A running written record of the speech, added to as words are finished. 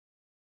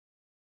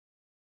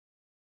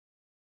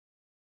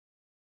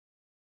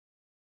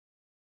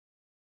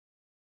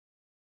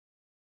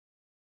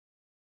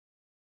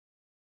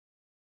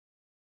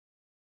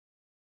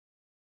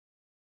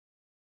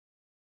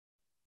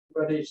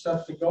Everybody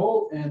set to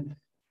go, and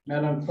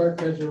Madam Clerk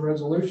has a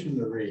resolution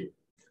to read.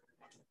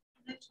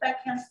 Moved by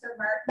Councillor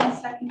Martin,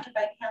 seconded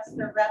by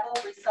Councillor Rebel.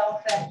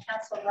 Resolved that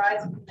Council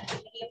rise from the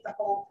committee of the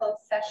whole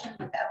closed session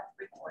without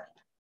recording.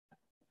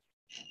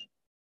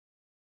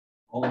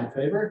 All in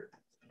favor?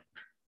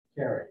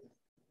 Carried.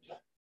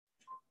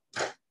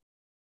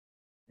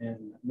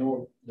 And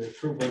no, the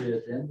approval of the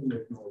addendum,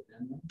 there's no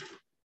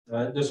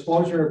addendum.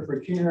 Disclosure of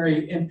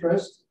pecuniary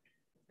interest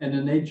and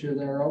the nature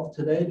thereof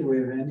today. Do we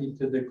have any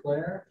to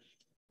declare?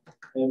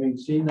 Having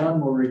seen none,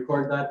 we'll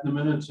record that in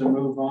the minutes and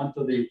move on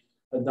to the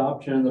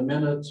adoption of the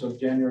minutes of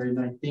January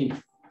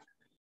 19th.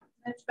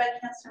 Moved by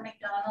Councillor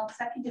McDonald,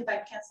 seconded by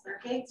Councillor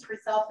Higgs.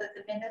 Resolved that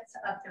the minutes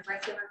of the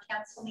regular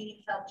council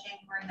meeting held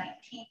January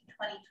 19th,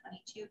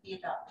 2022 be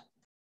adopted.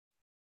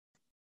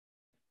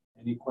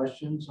 Any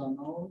questions on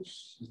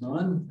those?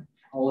 None.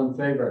 All in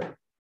favor?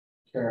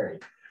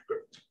 Carried.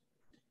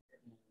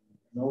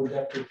 No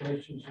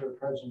deputations or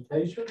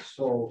presentations,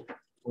 so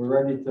we're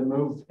ready to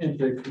move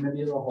into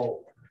committee of the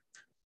whole.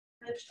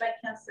 Moved by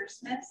Councillor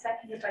Smith,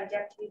 seconded by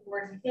Deputy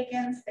Warden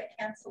Higgins, that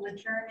council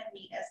adjourn and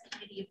meet as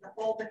committee of the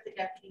whole with the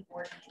Deputy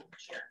Warden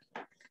chair.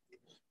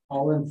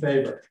 All in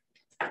favor?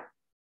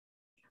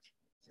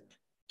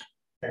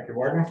 Thank you,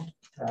 Warden.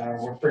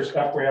 First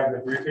up, we have the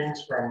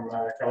briefings from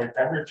Kelly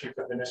Pender, Chief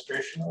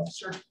Administration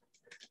Officer.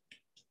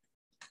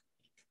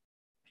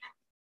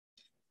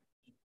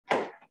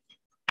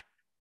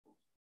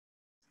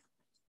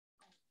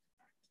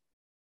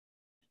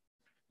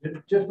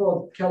 Just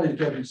while Kelly's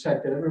getting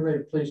set, could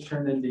everybody please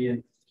turn in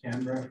the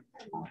camera?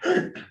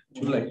 Too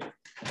late.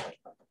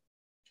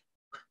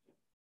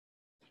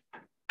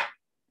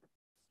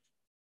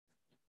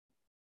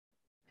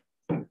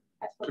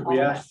 Could we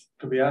ask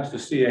the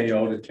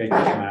CAO to take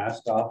his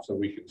mask off so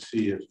we can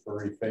see his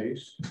furry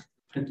face?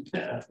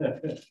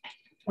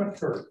 What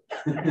fur?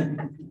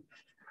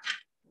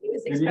 He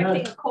was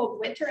expecting a cold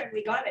winter and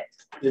we got it.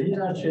 Did he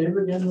not shave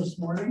again this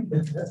morning?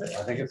 I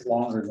think it's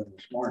longer than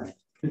this morning.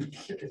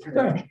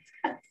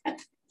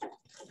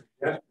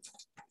 Yeah.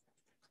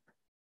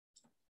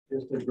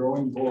 Just a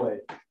growing boy.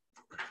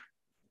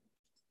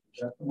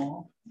 Is that them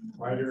all?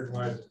 Wider and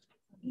wider.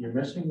 You're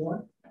missing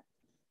one?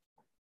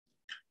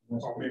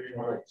 Oh, maybe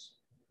one.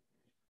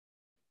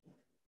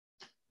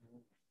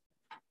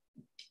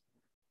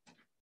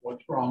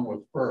 What's wrong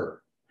with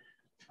fur?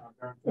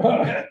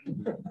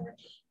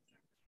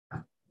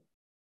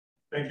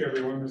 Thank you,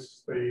 everyone. This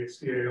is the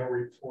CAO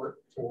report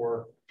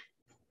for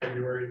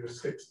February the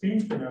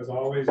 16th. And as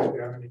always, if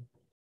you have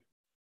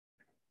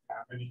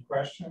any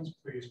questions,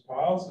 please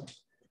pause. And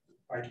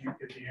if I can't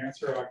get the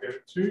answer, I'll get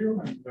it to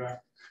you. And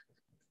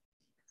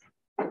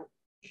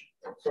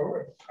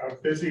so a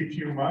busy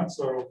few months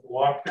of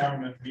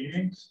lockdown and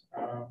meetings.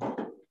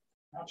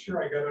 Not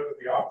sure I got out of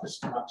the office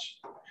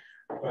much,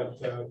 but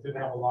did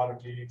have a lot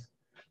of meetings.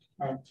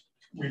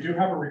 We do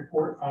have a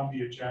report on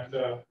the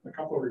agenda, a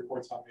couple of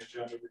reports on the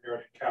agenda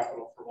regarding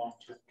capital for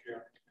long-term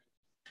care.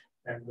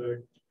 And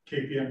the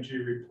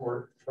KPMG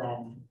report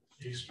from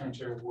Eastern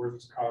Ontario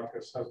Wardens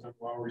Caucus has been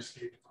well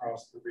received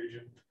across the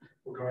region.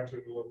 We'll go into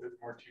it in a little bit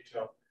more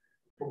detail.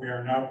 But we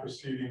are now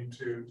proceeding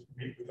to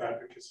meet with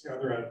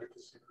other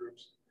advocacy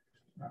groups.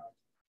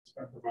 It's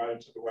been provided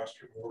to the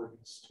Western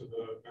Wardens, to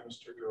the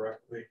Minister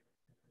directly,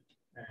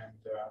 and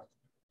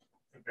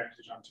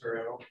Advantage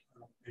Ontario,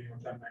 meeting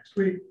with them next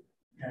week,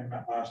 and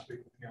met last week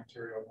with the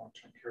Ontario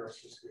Long-Term Care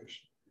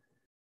Association.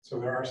 So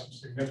there are some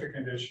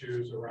significant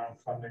issues around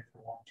funding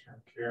for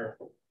long-term care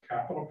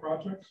capital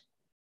projects,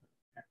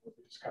 and we'll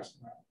be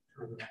discussing that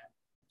further on.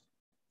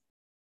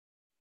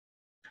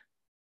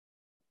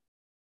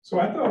 So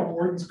at the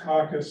Wardens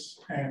Caucus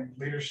and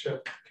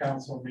Leadership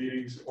Council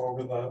meetings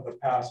over the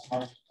past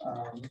month,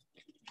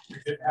 we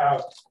did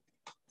have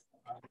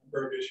a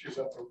number of issues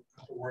at the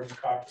Wardens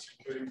Caucus,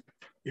 including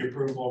the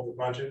approval of the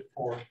budget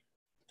for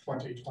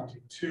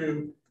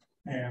 2022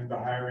 and the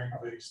hiring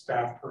of a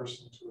staff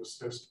person to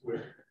assist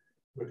with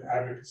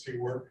advocacy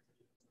work.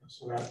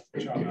 So that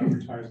job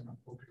advertisement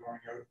will be going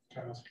out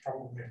to us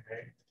probably in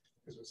May,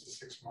 because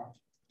it's a 6-month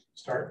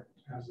start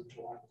as of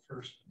July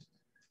 1st.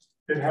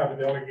 Did have a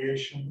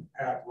delegation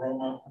at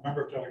Roma, a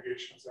number of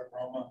delegations at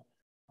Roma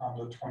on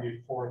the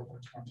 24th and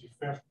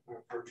 25th,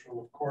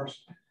 virtual of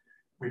course.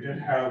 We did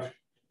have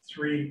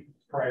 3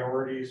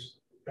 priorities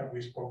that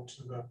we spoke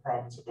to the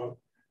province about: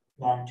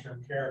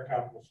 long-term care,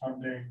 capital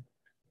funding,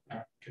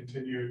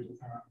 continued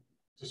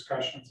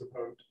discussions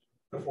about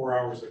the 4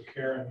 hours of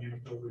care and the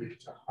inability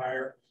to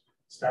hire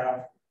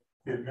staff,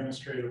 the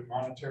administrative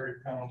monetary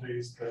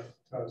penalties that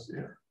is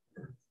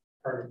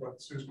part of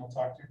what Susan will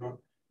talk to you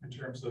about in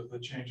terms of the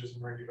changes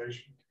in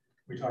regulation.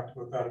 We talked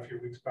about that a few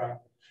weeks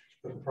back,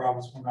 that the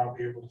province will now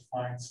be able to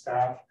fine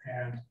staff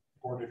and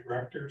board of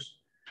directors,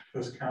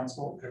 this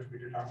council, if we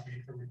do not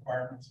meet the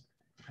requirements.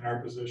 And our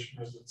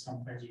position is that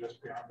some things are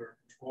just beyond our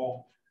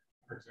control.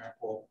 For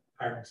example,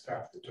 hiring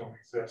staff that don't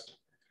exist.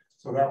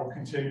 So that will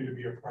continue to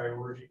be a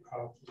priority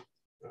of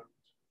the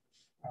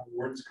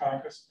Wardens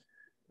Caucus.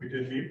 We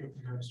did meet with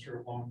the Minister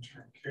of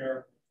Long-Term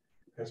Care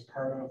as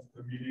part of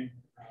the meeting.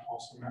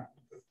 Also met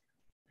with the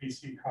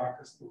BC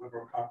caucus, the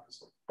Liberal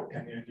caucus,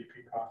 and the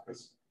NDP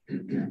caucus,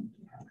 and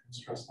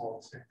stress all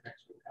the same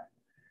things with them.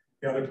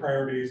 The other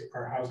priorities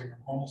are housing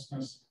and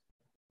homelessness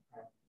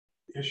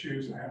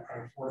issues and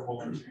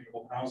affordable and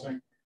attainable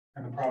housing.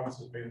 And the province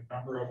has made a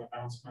number of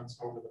announcements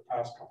over the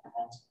past couple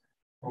of months.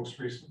 Most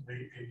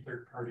recently, a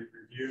third-party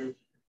review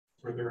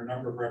where there are a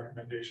number of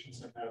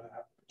recommendations in there that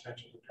have the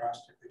potential to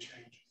drastically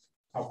change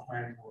how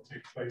planning will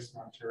take place in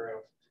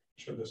Ontario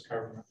should this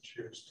government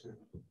choose to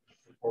move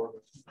forward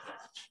with.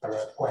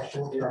 A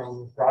question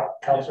from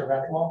Councillor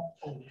Vanderwall.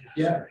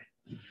 Yeah.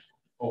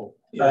 Oh,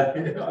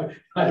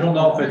 I don't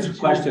know if it's a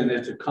question,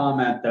 it's a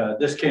comment.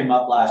 This came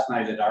up last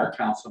night at our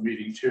council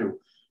meeting too.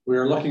 We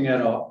were looking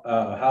at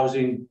a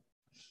housing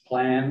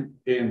plan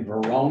in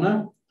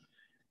Verona.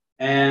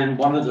 And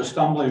one of the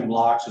stumbling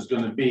blocks is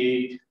going to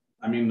be,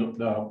 I mean,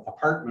 the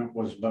apartment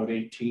was about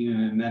 18,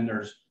 and then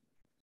there's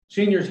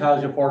seniors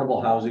housing,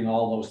 affordable housing,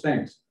 all those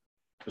things.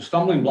 The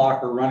stumbling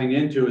block we're running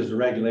into is the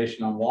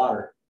regulation on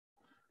water.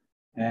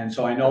 And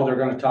so I know they're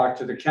going to talk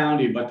to the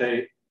county, but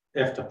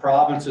if the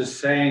province is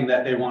saying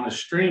that they want to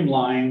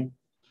streamline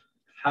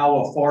how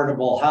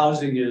affordable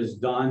housing is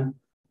done,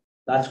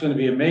 that's going to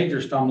be a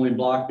major stumbling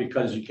block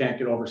because you can't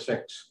get over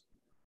 6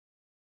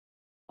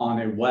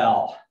 on a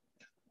well.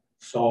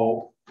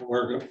 So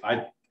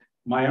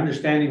my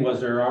understanding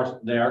was they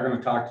are going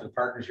to talk to the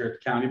partners here at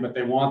the county, but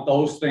they want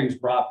those things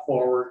brought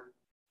forward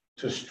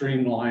to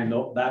streamline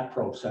that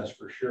process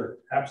for sure.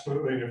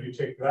 Absolutely, and if you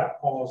take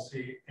that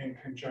policy in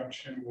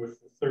conjunction with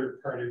the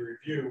third-party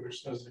review,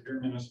 which says that your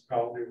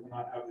municipality will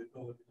not have the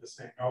ability to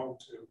say no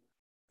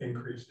to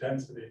increased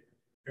density,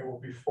 it will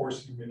be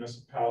forcing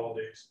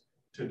municipalities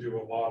to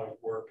do a lot of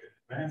work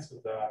in advance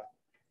of that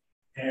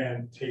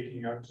and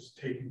taking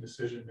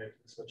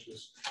decision-making such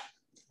as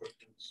what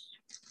this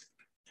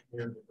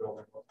community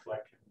building looked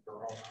like in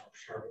Verona or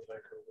Charlotte Lake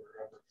or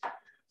wherever.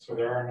 So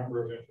there are a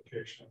number of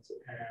implications,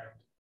 and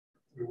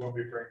we will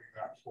be bringing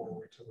that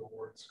forward to the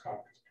Wards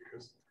Caucus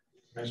because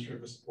the Ministry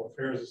of Municipal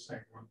Affairs is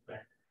saying one thing,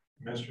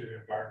 the Ministry of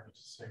the Environment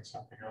is saying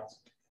something else.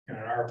 And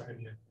in our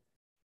opinion,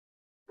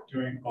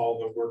 doing all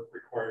the work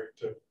required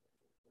to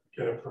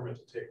get a permit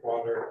to take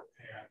water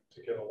and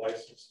to get a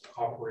license to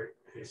operate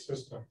a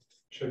system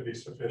should be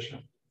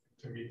sufficient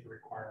to meet the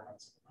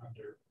requirements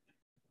under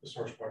the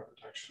Source Water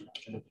Protection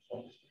Act.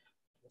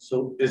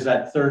 So is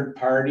that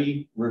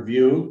third-party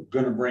review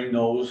going to bring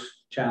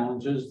those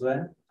challenges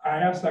then? I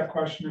asked that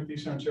question at the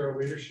Eastern Ontario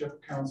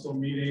Leadership Council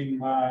meeting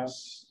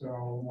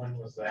when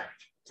was that?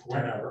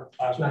 Whenever.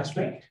 Last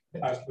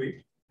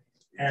week.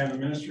 And the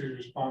ministry's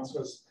response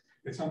was,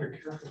 it's under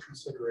careful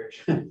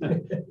consideration.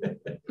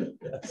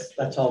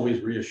 That's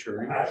always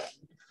reassuring.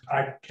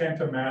 I can't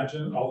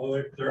imagine,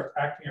 although they're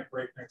acting at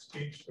breakneck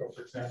speed. So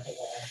for example,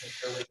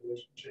 the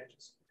regulation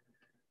changes,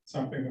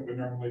 something that would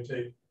normally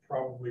take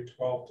probably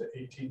 12 to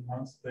 18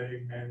 months,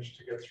 they managed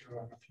to get through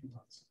in a few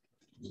months.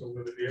 So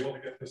will they be able to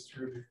get this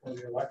through before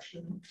the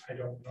election? I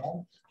don't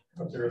know,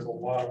 but there is a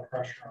lot of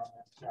pressure on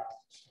that now.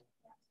 So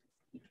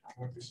I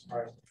wouldn't be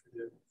surprised if we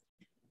did.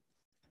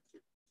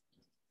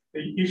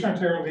 The Eastern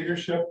Ontario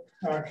Leadership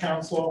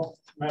Council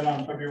met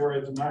on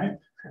February the 9th.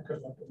 I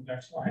could look at the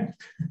next slide.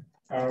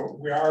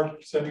 We are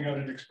sending out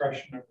an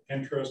expression of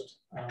interest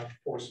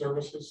for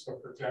services. So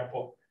for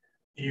example,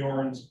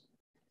 EORN's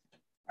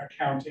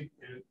accounting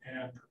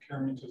and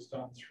procurement is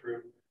done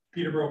through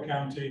Peterborough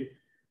County.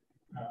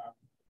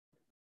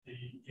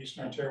 The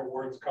Eastern Ontario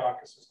Wards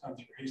Caucus is done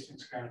through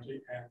Hastings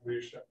County, and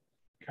Leadership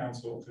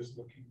Council is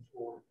looking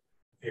for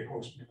a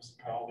host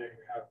municipality.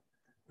 We have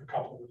a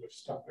couple that have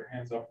stuck their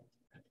hands up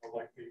and will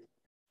likely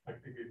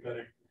be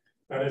bidding.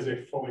 That is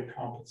a fully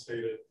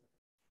compensated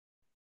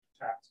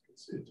tax.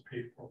 It's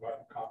paid for by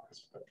the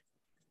caucus, but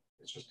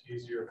it's just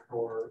easier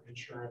for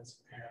insurance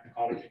and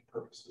auditing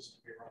purposes to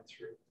be run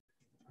through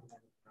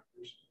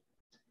members.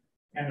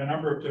 And a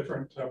number of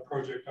different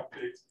project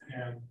updates,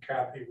 and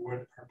Kathy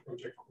Wood, our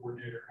project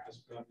coordinator, has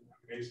been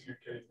amazing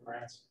at getting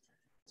grants.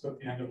 So at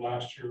the end of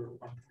last year,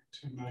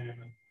 1.2 million,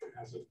 and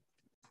as a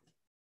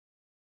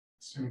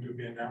soon to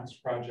be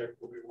announced project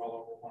will be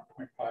well over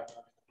 1.5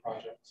 million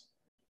projects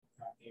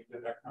aimed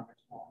at economic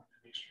development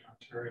in Eastern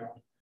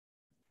Ontario.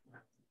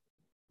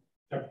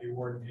 Deputy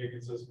Warden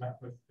Higgins has met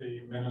with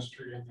the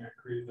ministry, and they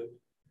agreed that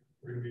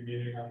we're going to be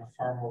meeting on a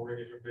far more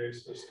regular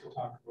basis to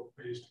talk about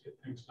ways to get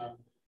things done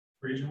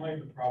regionally.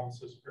 The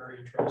province is very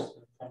interested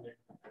in funding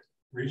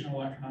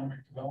regional economic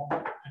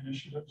development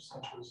initiatives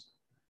such as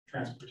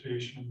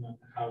transportation and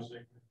housing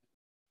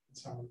and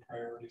some of the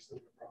priorities that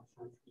were brought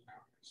forward from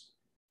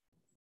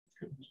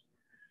the caucus.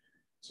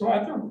 So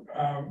at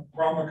the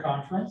Brahma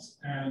conference,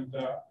 and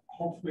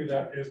hopefully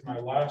that is my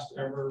last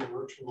ever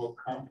virtual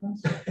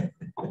conference.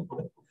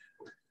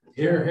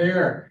 Hear,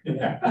 hear.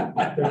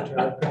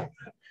 Yeah.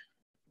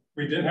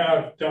 We did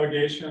have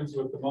delegations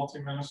with the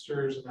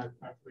multi-ministers, and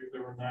I believe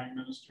there were 9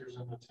 ministers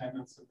in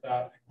attendance at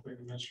that,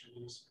 including the Minister of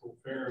Municipal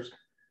Affairs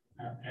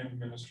and the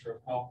Minister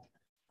of Health,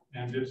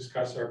 and did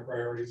discuss our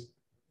priorities.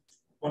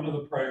 One of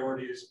the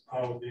priorities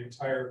of the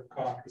entire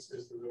caucus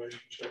is the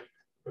relationship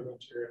with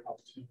Ontario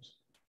health teams.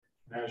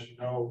 And as you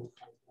know,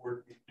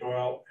 Ward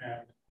Doyle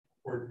and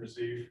Ward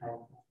Brzee from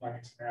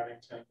Lennox and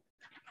Addington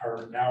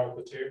are now at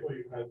the table.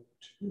 You've had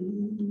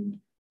 2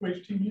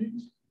 OHT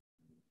meetings?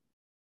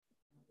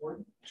 Or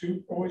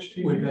 2 OHT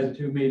meetings? We've had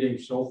 2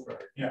 meetings so far.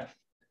 Yeah.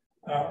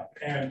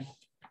 And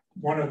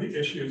one of the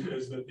issues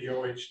is that the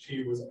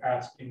OHT was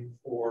asking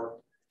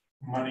for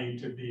money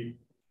to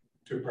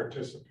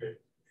participate.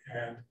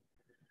 And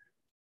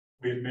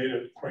we've made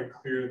it quite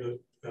clear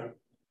that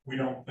we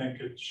don't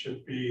think it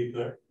should be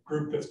the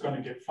group that's going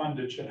to get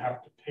funded should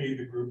have to pay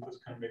the group that's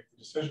going to make the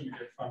decision to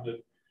get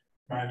funded.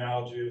 My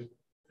analogy is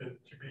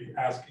that to be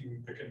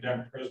asking the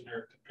condemned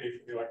prisoner to pay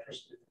for the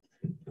electricity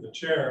for the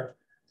chair.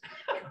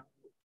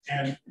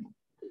 And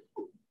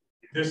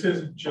this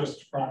isn't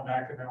just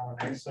Frontenac and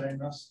LNA saying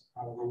this.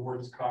 The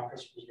Warden's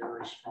Caucus was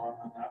very strong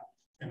on that.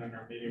 And in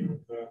our meeting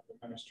with the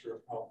Minister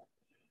of Health,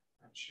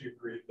 and she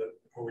agreed that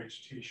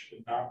OHT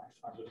should not be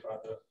funded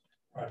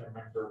by the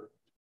member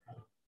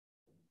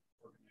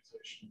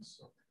organizations.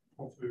 So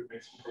hopefully we've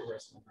made some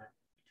progress on that.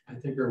 I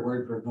think her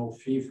word for no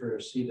fee for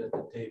a seat at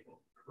the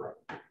table. Correct.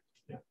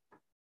 Yeah.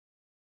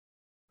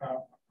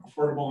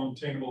 Affordable and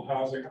attainable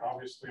housing,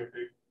 obviously a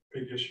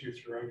big issue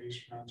throughout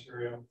Eastern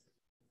Ontario.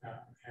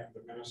 And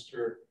the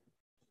minister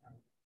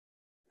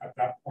at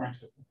that point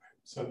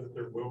said that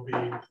there will be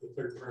the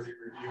third-party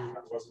review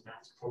that was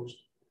announced post.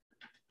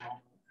 And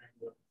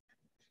there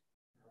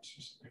are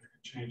some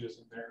significant changes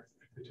in there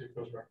if they take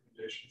those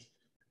recommendations.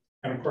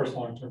 And of course,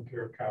 long-term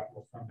care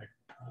capital funding.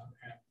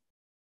 And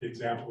the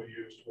example we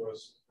used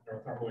was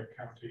Northumberland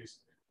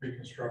County's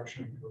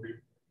construction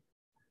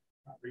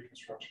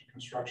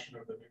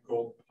of the new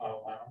Golden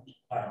Plow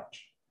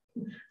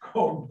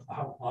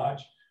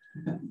Lodge.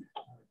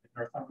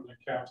 Northumberland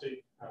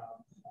County,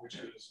 which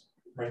is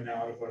right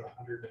now at about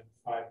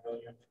 105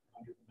 million,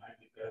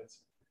 190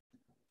 beds,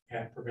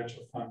 and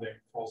provincial funding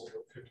falls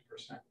about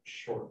 50%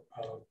 short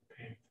of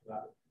paying for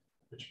that,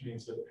 which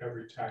means that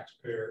every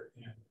taxpayer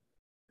in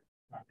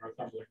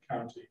Northumberland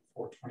County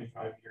for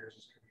 25 years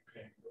is going to be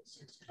paying about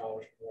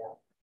 $60 more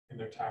in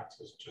their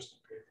taxes just to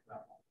pay for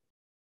that one.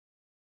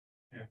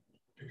 And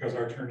because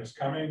our turn is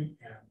coming,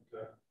 and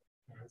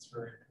it's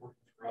very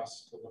important for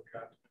us to look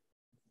at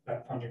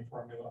that funding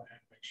formula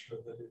and make sure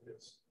that it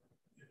is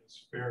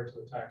fair to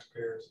the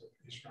taxpayers of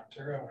Eastern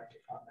Ontario and to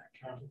Frontenac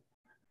County.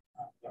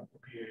 That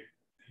will be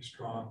a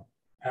strong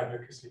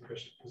advocacy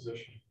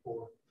position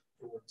for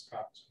the Warden's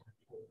Caucus going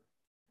forward.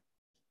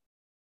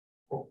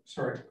 Oh,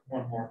 sorry,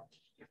 one more.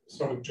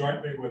 So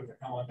jointly with the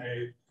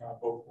LNA,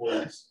 both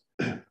boards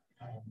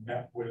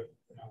met with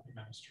the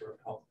Minister of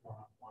Health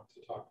one-on-one to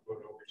talk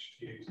about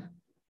OHTs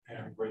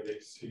and where they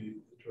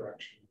see the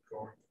direction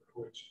going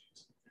for OHTs.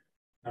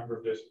 Number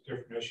of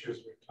different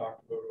issues we've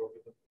talked about over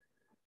the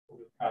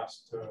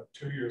past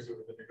 2 years that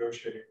we've been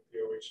negotiating with the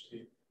OHT.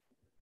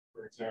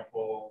 For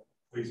example,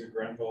 Leeds and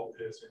Grenville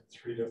is in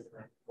 3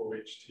 different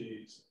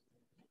OHTs.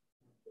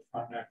 The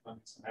Frontenac,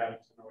 Lennox, and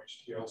Addington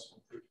OHT also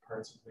include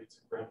parts of Leeds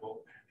and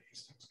Grenville and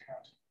Hastings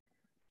County.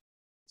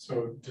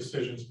 So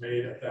decisions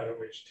made at that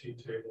OHT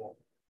table,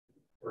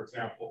 for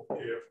example,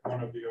 if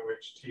one of the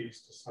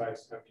OHTs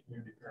decides to have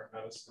community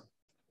paramedicine,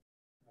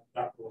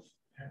 that will,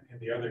 and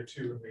the other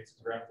 2 in Leeds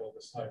and Grenville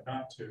decide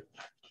not to,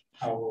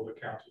 how will the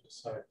county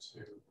decide to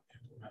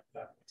implement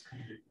that? It's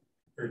going to be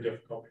very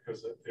difficult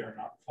because they are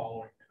not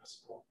following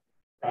municipal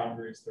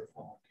boundaries, they're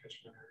following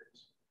catchment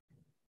areas.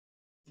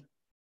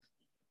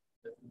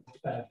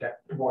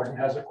 The warden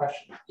has a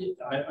question.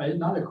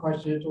 Not a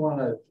question, I just want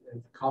to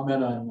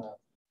comment on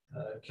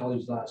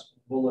Kelly's last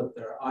bullet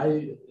there.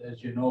 I,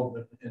 as you know,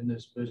 been in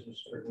this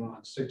business for going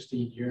on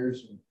 16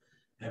 years and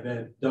have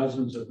had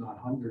dozens, if not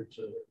hundreds,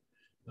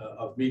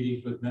 of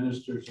meetings with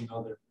ministers and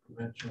other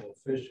provincial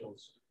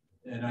officials.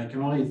 And I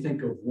can only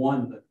think of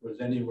one that was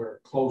anywhere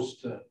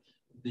close to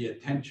the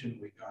attention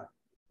we got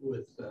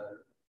with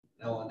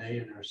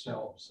LNA and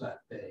ourselves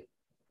that day.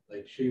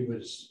 Like, she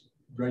was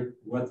right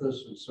with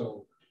us, and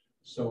so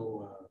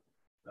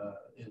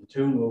in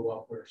tune with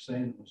what we're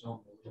saying. Was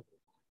unbelievable.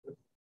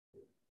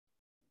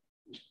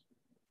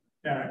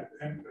 Yeah,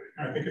 and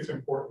I think it's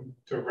important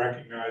to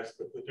recognize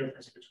that the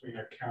difference between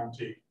a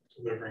county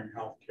delivering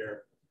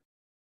healthcare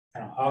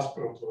and a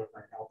hospital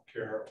delivering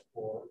healthcare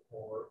or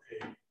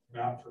a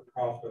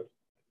not-for-profit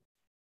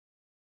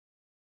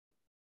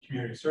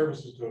community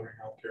services delivering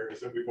healthcare is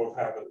that we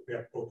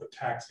have both a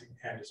taxing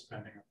and a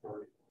spending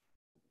authority.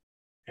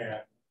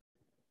 And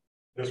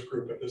this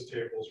group at this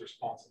table is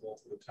responsible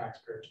to the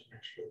taxpayers to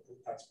make sure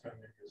that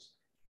spending is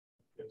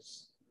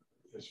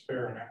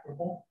fair and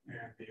equitable,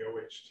 and the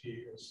OHT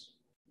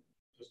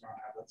does not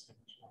have that same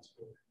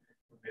responsibility.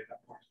 We made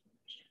that point.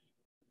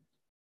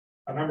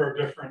 A number of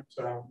different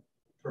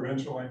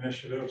provincial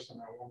initiatives,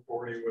 and I won't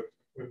bore you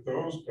with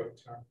those,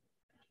 but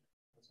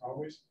as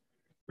always,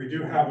 we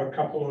do have a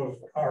couple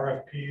of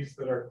RFPs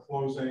that are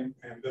closing,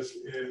 and this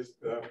is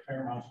the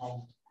Paramount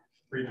Home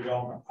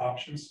Redevelopment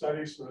Option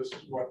Study. So this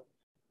is what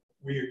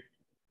we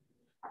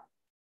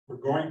we're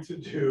going to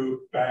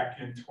do back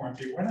in when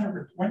did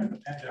the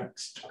pandemic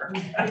start?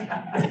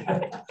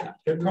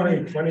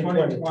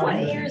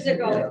 20 years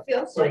ago, it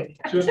feels So like.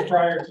 just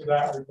prior to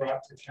that, we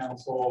brought to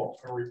council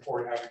a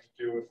report having to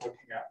do with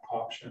looking at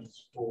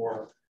options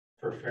for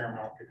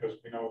Fairmount, because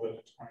we know that in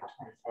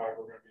 2025,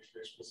 we're going to be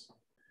faced with some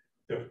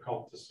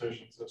difficult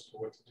decisions as to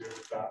what to do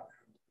with that.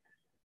 And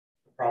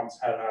the province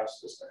had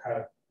asked us to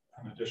add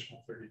an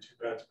additional 32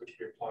 beds, which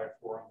we applied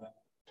for and then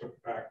took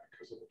it back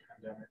because of the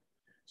pandemic.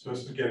 So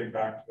this is getting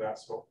back to that.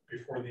 So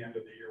before the end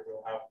of the year,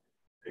 we'll have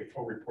a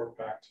full report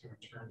back to you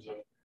in terms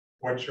of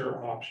what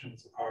your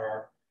options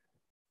are.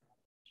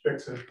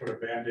 Fix it, put a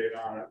Band-Aid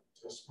on it,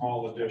 a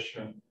small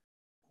addition,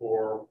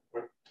 or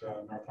what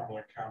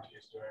Northumberland County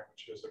is doing,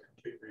 which is a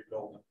complete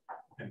rebuild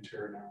and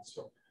tear down.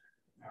 So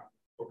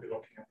we'll be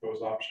looking at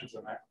those options,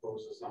 and that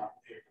closes on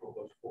April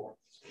the 4th.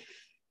 So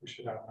we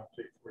should have an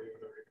update for you.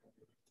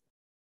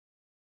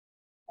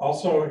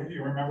 Also,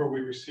 you remember we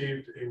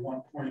received a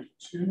 $1.2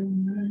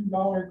 million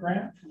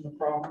grant from the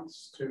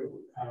province to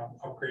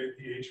upgrade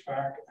the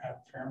HVAC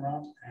at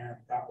Fairmount, and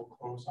that will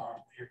close on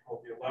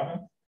April the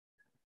 11th.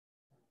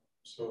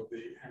 So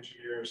the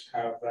engineers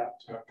have that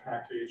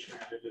package,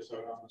 and it is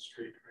out on the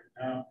street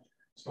right now.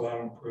 So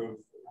that'll improve,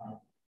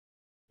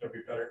 there'll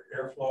be better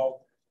airflow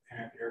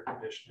and air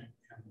conditioning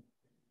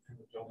in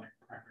the building,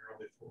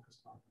 primarily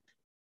focused on.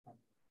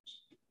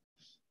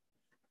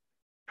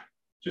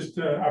 Just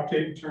an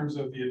update in terms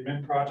of the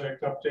admin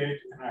project update,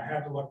 and I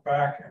had to look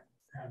back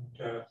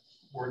and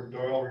Warden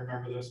Doyle,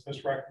 remember this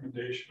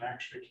recommendation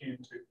actually came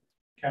to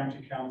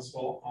County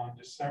Council on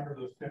December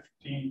the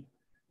 15th,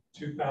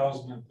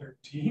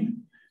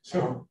 2013.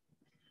 So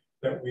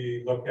that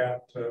we look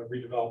at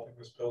redeveloping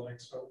this building.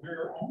 So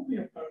we're only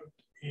about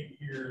 8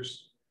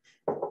 years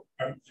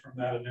out from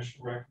that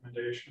initial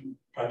recommendation,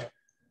 but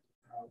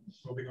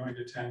we'll be going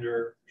to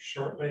tender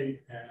shortly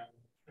and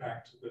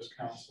back to this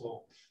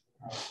council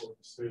for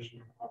decision,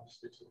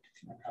 obviously to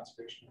the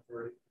Conservation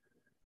Authority.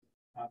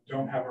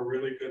 Don't have a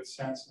really good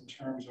sense in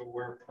terms of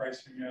where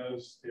pricing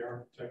is. The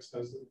architect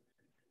says that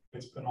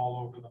it's been all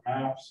over the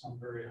map, some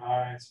very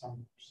high,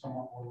 some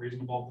somewhat more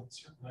reasonable, but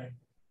certainly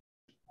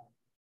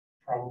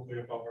probably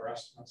above our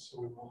estimates. So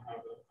we will have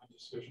a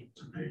decision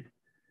to make,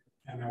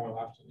 and then we'll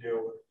have to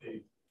deal with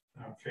the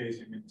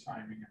phasing and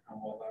timing and how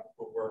all that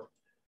will work.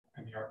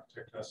 And the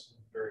architect has some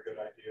very good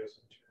ideas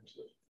in terms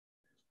of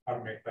how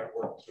to make that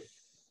work to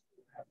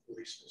have the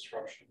least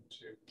disruption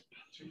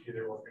to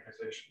either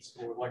organization.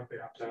 So we'll likely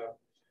have to have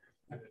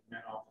an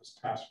admin office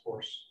task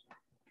force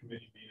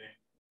committee meeting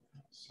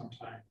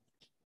sometime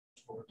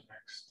over the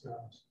next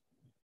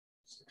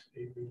 6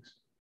 to 8 weeks.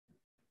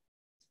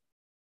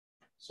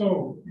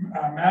 So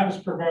Matt has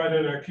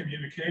provided a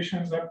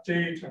communications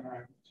update, and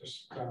I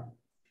just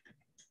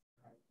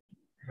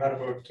had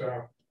about,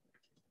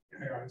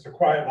 it's a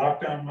quiet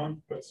lockdown month,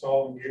 but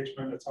solid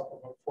engagement. It's up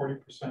about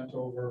 40%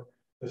 over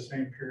the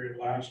same period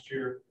last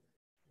year.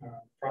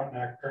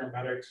 Frontenac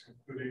paramedics,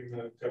 including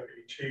the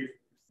deputy chief.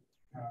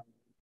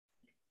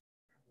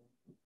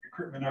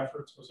 Recruitment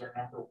efforts was our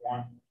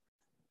 #1.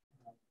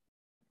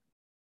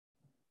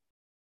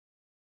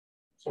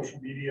 Social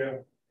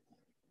media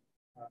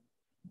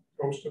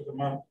post of the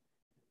month,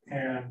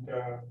 and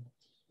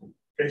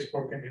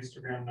Facebook and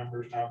Instagram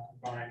numbers now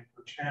combined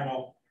per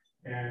channel,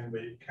 and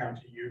the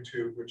county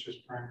YouTube, which is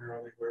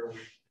primarily where we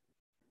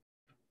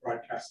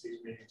broadcast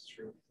these meetings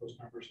through. Those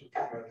numbers are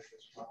provided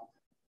as well.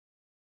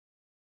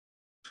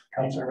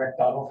 Councilor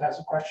McDonald has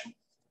a question.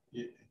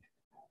 Yeah.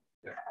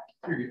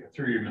 Through you,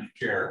 Mr.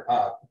 Chair.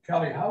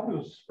 Kelly, how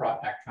does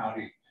Frontenac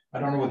County, I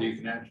don't know whether you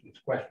can answer this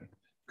question,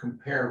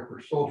 compare for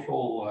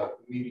social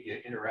media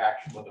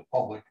interaction with the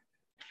public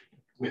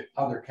with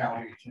other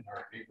counties in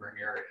our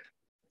neighboring area?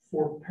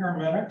 For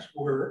paramedics,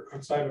 we're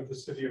outside of the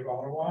city of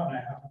Ottawa,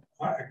 and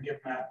I can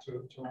get Matt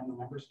to run the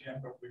numbers again,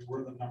 but we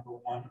were the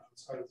 #1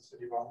 outside of the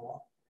city of Ottawa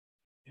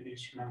in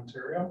Eastern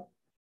Ontario.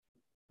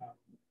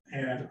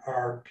 And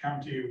our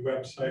county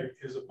website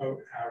is about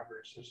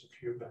average. There's a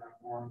few that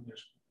have more, and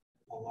there's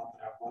a lot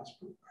that have less,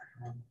 but I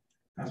can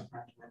ask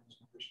Matt to run those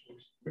numbers,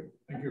 please.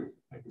 Thank you.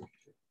 Thank you.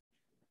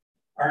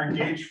 Our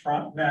Engage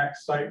Frontenac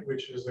site,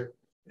 which is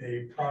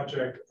a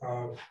project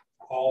of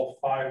all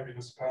 5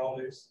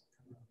 municipalities,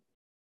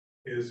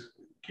 is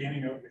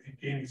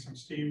gaining some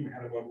steam. We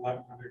had about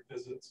 1,100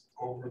 visits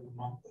over the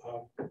month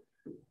of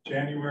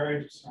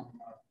January.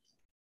 Some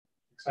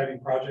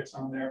exciting projects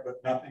on there,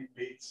 but nothing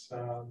beats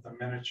the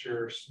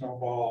miniature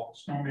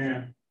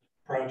snowman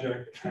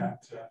project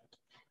at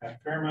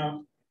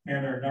Fairmount.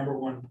 And our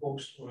 #1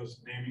 post was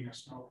naming a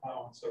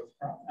snowplow in South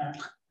Frontenac.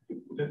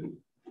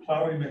 Did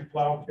Plowing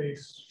McPlow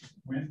face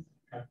win?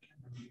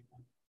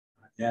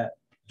 Yeah.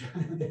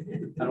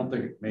 I don't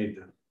think it made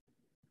them.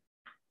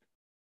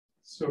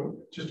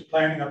 So just a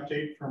planning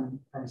update from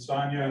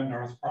Sonia,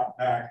 North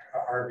Frontenac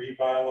RV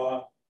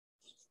bylaw,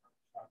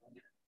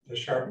 the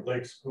Sharp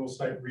Lake school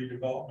site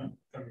redevelopment.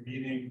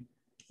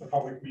 The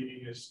public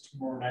meeting is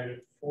tomorrow night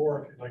at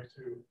 4.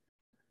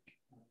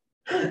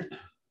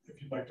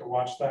 If you'd like to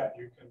watch that,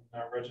 you can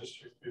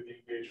register through the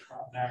Engage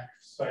Frontenac Frontenac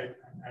site.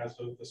 And as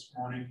of this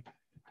morning,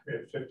 we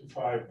had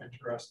 55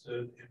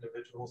 interested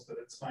individuals that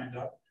had signed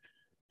up,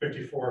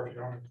 54 if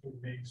you don't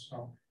include me.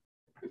 So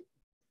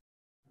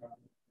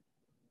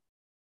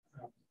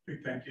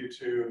big thank you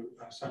to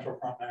Central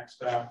Frontenac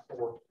staff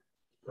for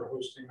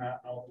hosting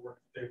that and all the work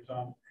that they've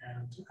done,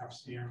 and to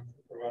FCM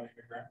for providing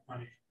the grant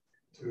money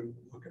to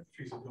look at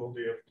the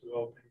feasibility of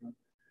developing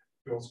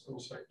the old school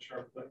site in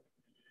Sharp Lake.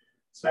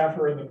 Staff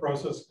are in the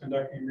process of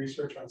conducting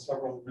research on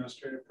several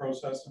administrative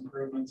process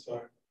improvements,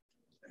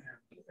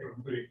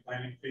 including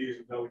planning fees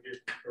and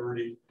delegation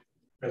authority,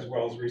 as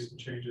well as recent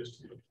changes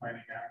to the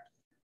Planning Act,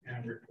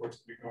 and reports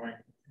to be going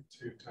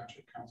to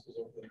township councils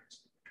over the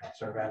next.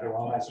 Councilor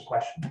Vanderwall has a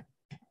question.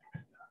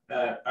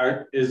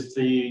 Is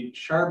the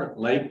Charlotte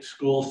Lake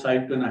school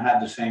site going to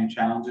have the same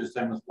challenges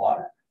then with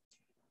water?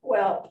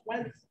 Well,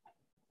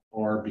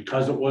 Or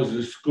because it was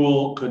a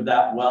school, could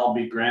that well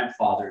be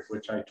grandfathered,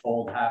 which I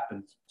told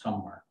happens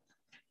somewhere?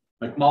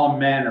 McMullen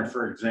Manor,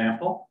 for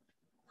example,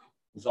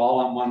 was all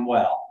on one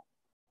well.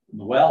 And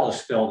the well is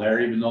still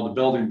there, even though the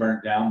building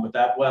burnt down, but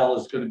that well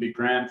is going to be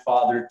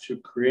grandfathered to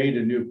create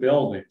a new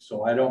building.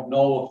 So I don't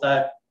know if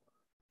that,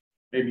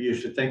 maybe you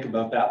should think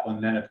about that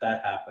one then if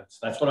that happens.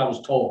 That's what I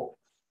was told.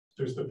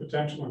 There's the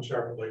potential in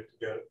Sharp Lake to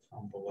get it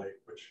from the lake,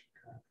 which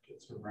kind of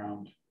gets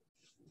around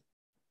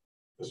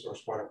the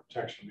source water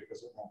protection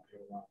because it won't be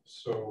allowed.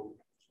 So,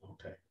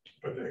 okay.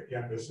 But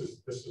again, this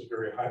is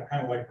very high,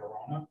 kind of like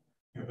Verona.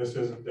 You know, this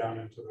isn't down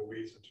into the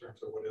weeds in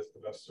terms of what is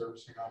the best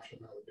servicing option.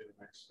 That would be the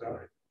next step.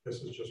 Right.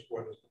 This is just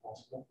what is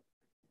possible,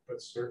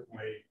 but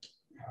certainly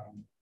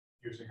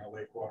using a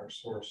lake water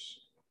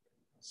source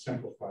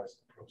simplifies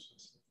the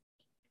process.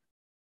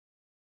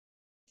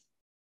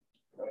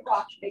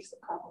 rock makes it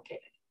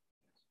complicated.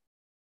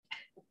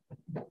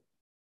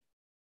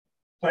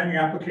 Planning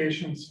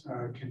applications,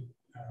 I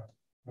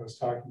was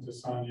talking to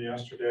Sanjay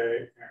yesterday,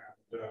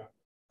 and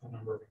the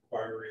number of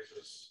inquiries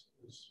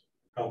is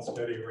held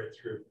steady right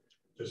through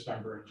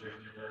December and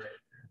January,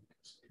 and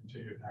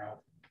continue to have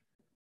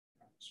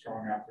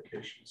strong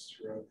applications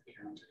throughout the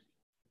county.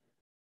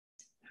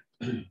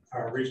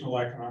 Our regional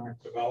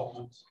economic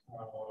development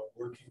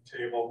working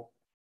table.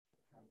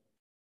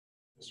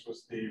 This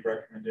was the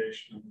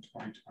recommendation in the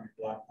 2020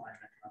 Blackline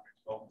Economic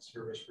Development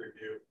Service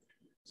Review.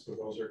 So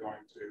those are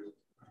going to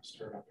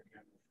start up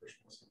again the first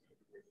one on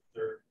February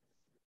 3rd.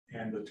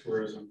 And the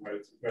tourism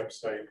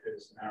website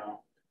is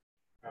now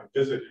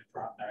visited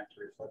Frontenac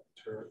to reflect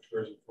the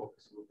tourism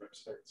focus of the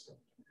website. So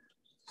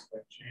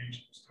slight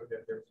change, still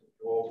get there for the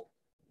goal,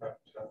 but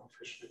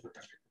officially we're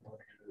going to be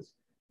promoting it as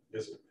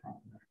Visit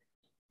Frontenac.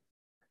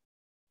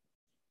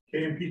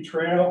 KMP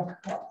Trail,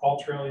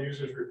 all trail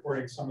users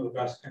reporting some of the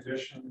best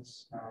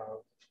conditions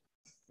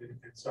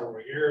in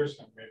several years,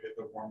 and maybe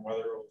the warm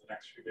weather over the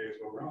next few days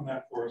will ruin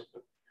that for us,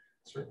 but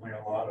certainly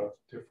a lot of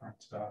different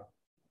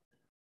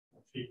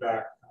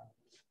feedback.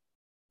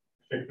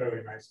 I think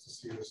really nice to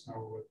see the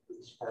snow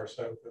as far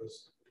south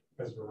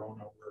as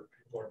Verona, where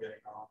people are getting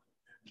on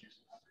and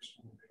using that for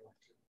snowmobiling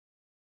too.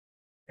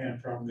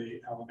 And from the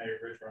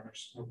LNA Ridge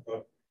Runners Snow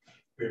Club,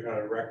 we've had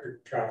a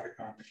record traffic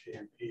on the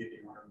KMP,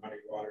 the Honor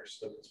Muddy Waters.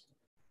 So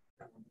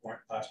at one point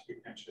last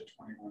weekend, she had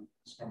 21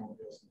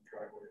 snowmobiles in the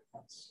driveway at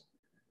once.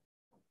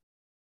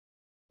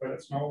 But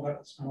it's snow, let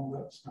it snow,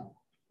 let it snow.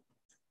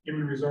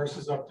 Human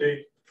resources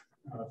update,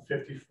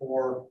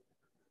 54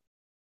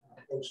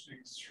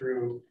 postings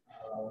through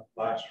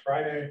last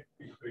Friday,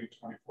 including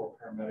 24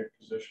 paramedic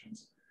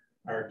positions.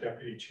 Our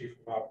Deputy Chief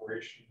of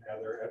Operation,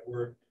 Heather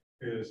Edward,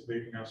 is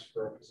leaving us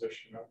for a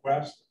position at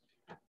West.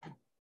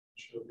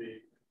 She'll be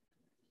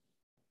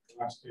the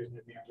last day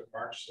at the end of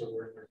March, so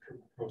we're in the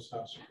recruitment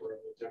process for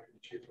the Deputy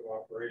Chief of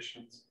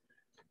Operations.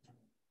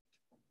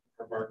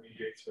 Our bargaining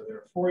dates are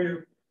there for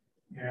you.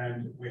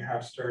 And we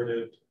have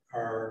started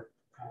our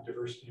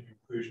diversity and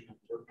inclusion in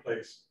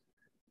workplace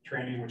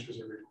training, which is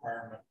a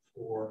requirement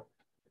for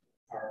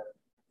our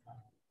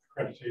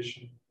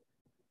accreditation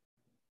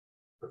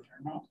for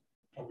Fairmount,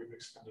 but we've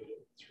extended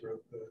it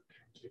throughout the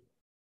county.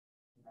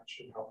 And that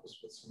should help us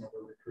with some of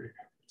our recruiting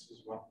efforts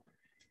as well.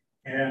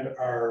 And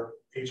our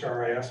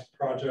HRIS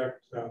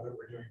project that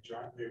we're doing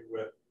jointly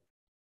with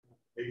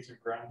Leeds and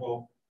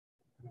Granville,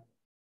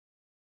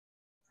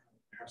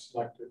 have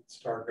selected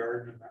Star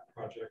Garden, and that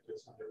project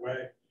is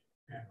underway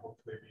and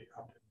hopefully be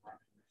up and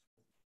running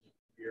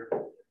here.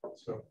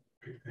 So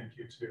big thank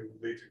you to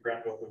Leeds and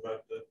Granville who led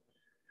the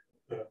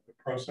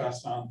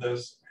process on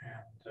this,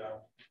 and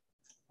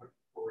look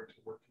forward to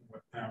working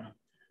with them and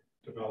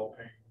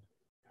developing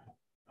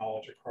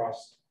knowledge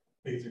across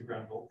Leeds and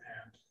Granville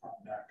and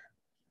Frontenac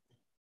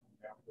on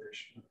the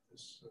operation of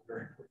this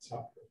very important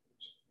software.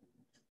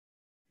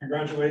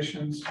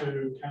 Congratulations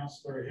to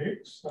Councillor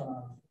Higgs,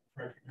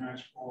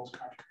 recognized for all his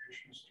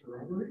contributions to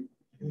Rotary.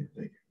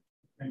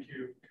 Thank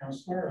you,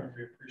 Councillor, and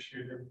we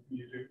appreciate everything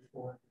you do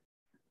for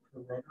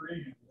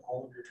Rotary and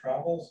all of your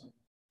travels. And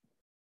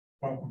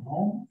welcome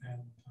home,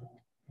 and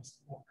best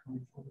of luck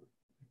coming forward.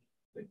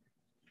 Thank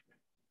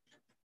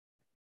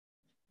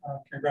you.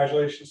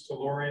 Congratulations to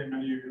Lori, and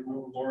many of you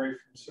know Lori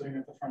from sitting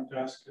at the front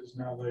desk is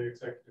now the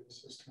executive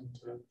assistant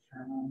at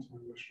Fairmont.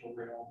 We wish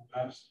Lori all the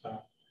best. A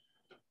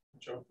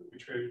joke that we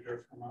traded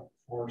her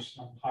for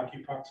some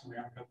hockey pucks, and we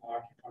haven't got the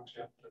hockey pucks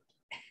yet, but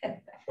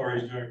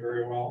Lori's doing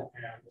very well.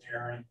 And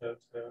Aaron, that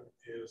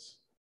is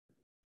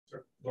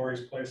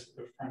Lori's place at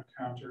the front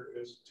counter,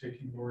 is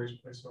taking Lori's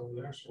place over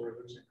there, so we're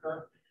losing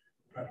her.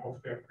 But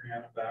hopefully, I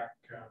have Brianna back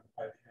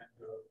by the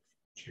end of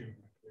June.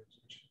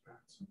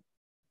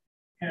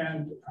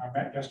 And I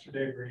met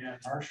yesterday Brianna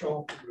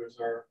Marshall, who is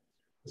our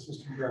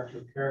Assistant Director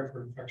of Care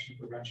for Infection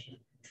Prevention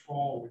and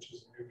Control, which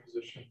is a new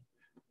position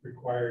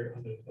required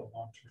under the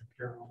Long-Term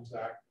Care Homes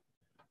Act.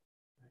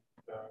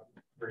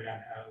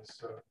 Brianna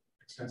has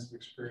extensive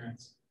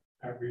experience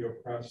at Rideau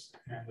Crest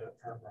and at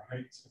Arbor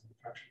Heights in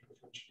infection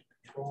prevention and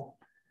control.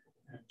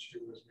 And she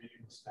was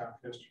meeting with staff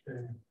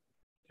yesterday and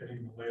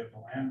getting the lay of the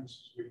land. This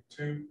is week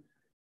 2.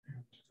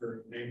 And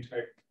her name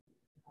tag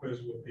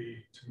quiz will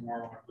be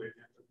tomorrow, I believe, at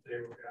the end of the day.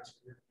 We'll ask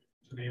her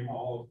to name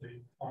all of the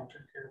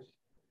long-term care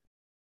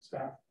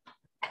staff.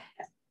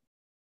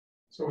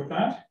 So with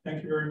that,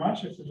 thank you very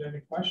much. If there's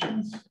any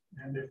questions,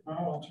 and if not,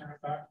 I'll turn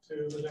it back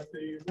to the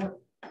Deputy Warden.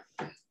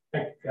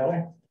 Thank you,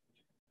 Kelly.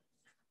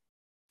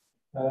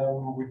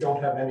 We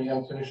don't have any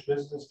unfinished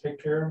business to take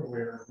care of.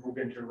 We're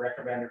moving to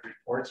recommended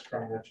reports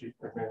from the Chief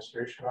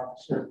Administration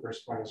Officer.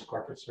 First one is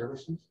corporate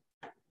services.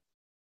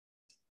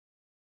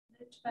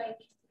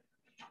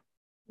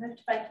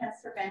 Moved by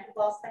Councillor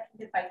Vanderwall,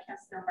 seconded by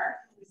Councillor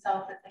Martin.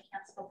 Resolved that the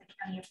Council of the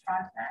County of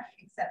Frontenac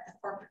accept the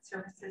Corporate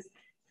Services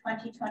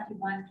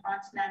 2021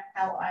 Frontenac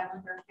Howe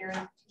Islander Ferry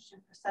Petition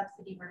for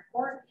Subsidy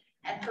Report,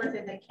 and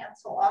further the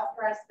Council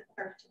authorized the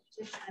clerk to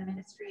petition the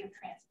Ministry of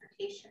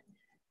Transportation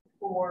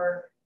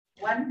for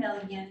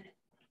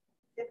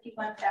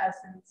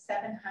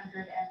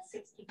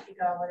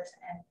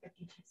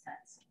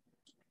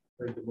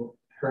 $1,051,762.52.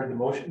 Heard the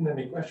motion.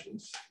 Any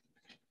questions?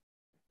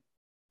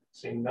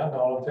 Seeing none,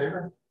 all in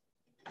favor?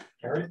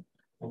 Carried.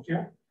 Thank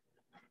you.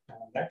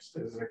 Next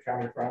is the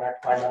County of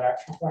Frontenac Climate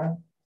Action Plan.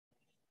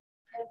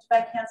 Moved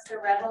by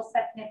Councillor Rebel,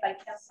 seconded by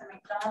Councillor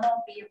McDonald.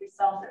 Be it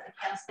resolved that the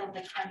Council of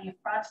the County of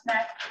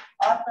Frontenac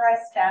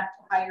authorize staff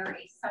to hire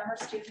a summer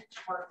student to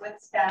work with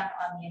staff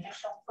on the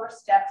initial first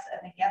steps of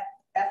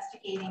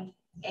investigating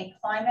a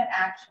climate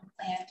action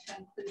plan to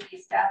include the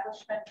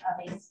establishment of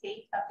a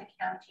state of the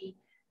county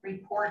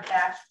report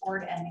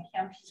dashboard and the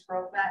county's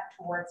roadmap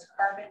towards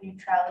carbon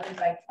neutrality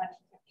by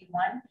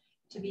 2051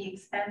 to be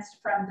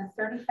expensed from the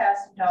 $30,000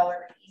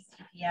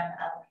 ECPM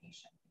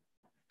allocation.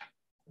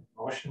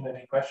 Motion.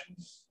 Any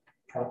questions?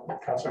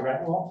 Councillor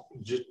Vanderwall.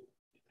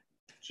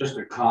 Just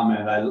a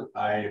comment.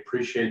 I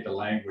appreciate the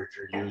language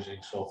you're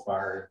using so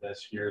far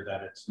this year,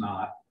 that it's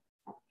not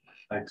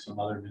like some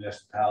other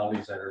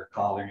municipalities that are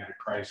calling it a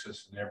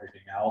crisis and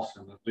everything else.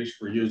 And at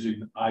least we're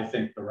using, I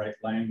think, the right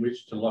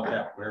language to look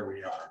at where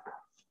we are.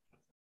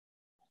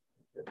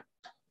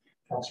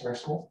 Councillor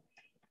Smith.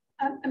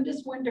 I'm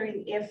just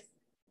wondering if, is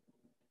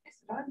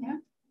it on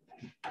now?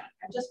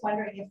 I'm just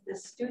wondering if the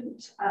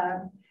student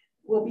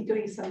will be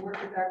doing some work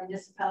with our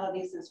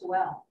municipalities as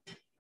well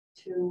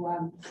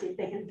to see if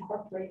they can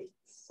incorporate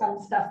some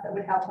stuff that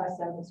would help us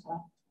out as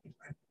well. I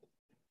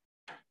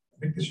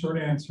think the short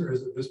answer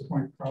is at this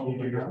point,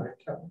 probably not.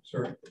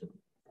 Sorry,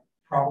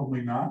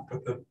 probably not,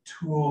 but the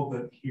tool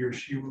that he or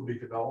she will be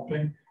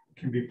developing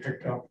can be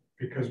picked up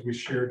because we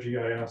share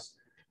GIS.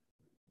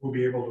 We'll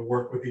be able to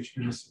work with each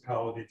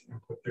municipality to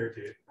input their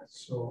data.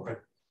 So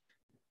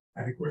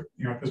I think we're,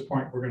 at this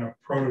point, we're going to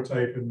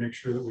prototype and make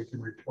sure that we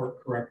can report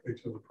correctly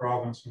to the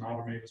province and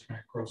automate as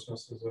many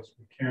processes as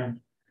we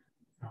can.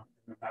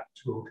 And that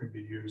tool can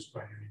be used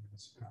by any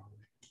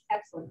municipality.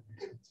 Excellent.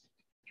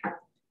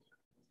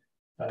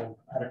 I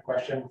had a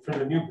question for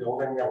the new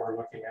building that we're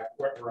looking at.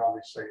 What we're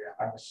obviously,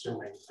 I'm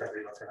assuming, going to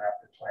be looking at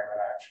the climate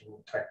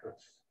action type of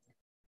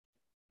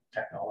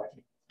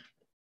technology.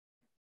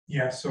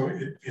 Yeah, so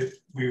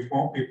we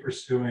won't be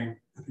pursuing.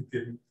 I think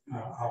the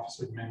Office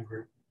of Admin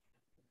Group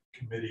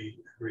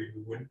Committee agreed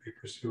we wouldn't be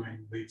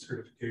pursuing LEED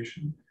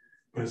certification,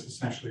 but it's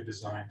essentially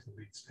designed to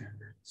LEED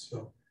standards.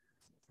 So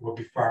we'll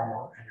be far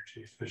more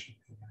energy efficient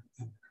than that.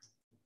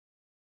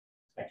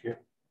 Thank you.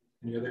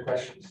 Any other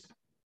questions?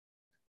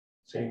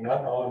 Seeing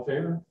none, all in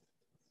favor?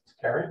 It's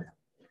carried.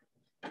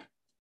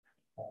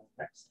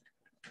 Next.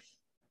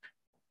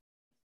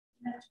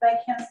 Moved by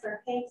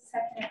Councillor Higgs,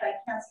 seconded by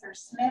Councillor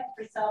Smith.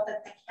 Resolved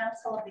that the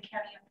Council of the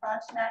County of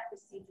Frontenac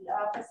receive the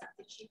Office of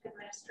the Chief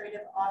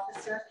Administrative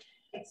Officer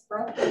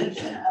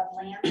expropriation of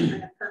land for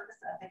the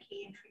purpose of the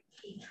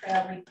K&T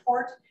Trail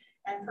report,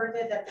 and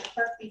further that the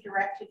clerk be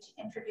directed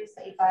to introduce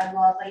a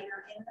bylaw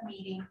later in the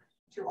meeting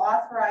to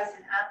authorize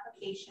an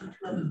application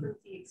to approve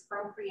the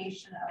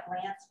expropriation of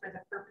lands for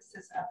the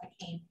purposes of the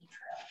K&T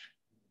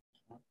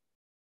Trail.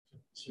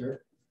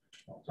 Sure.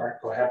 Sorry,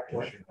 go ahead.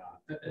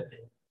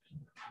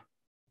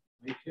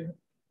 Thank you.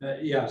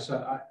 Yes,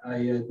 I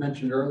had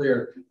mentioned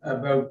earlier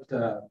about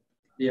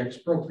the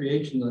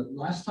expropriation. The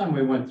last time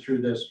we went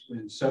through this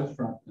in South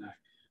Frontenac,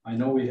 I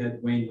know we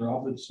had Wayne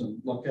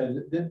Robinson look at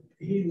it. Did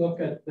he look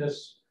at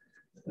this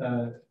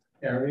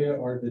area,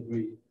 or did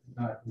we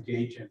not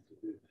engage him to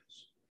do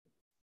this?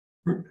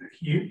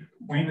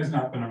 Wayne has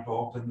not been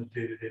involved in the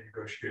day-to-day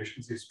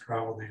negotiations. He's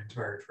traveled the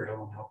entire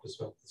trail and helped us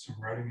with some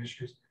routing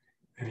issues.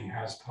 And he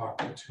has talked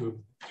to 2 of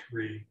the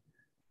 3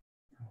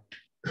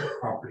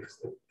 properties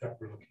that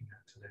we're looking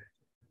at today.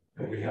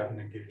 But we haven't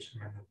engaged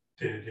him in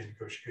the day-to-day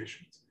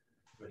negotiations.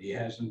 But he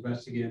has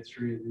investigated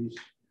 3 of these.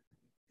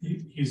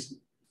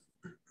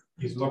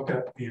 He's looked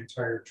at the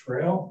entire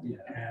trail, yeah,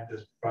 and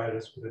has provided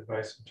us with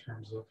advice in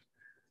terms of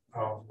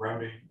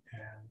routing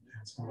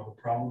and some of the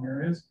problem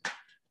areas,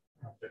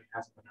 but he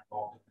hasn't been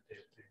involved in the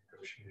day-to-day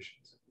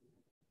negotiations.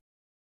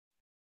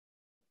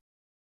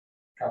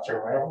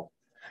 Councillor Whale.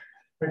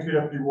 Thank you,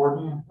 Deputy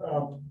Warden.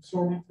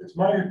 So it's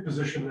my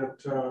position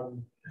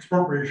that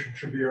expropriation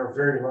should be our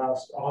very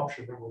last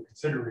option that we're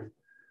considering.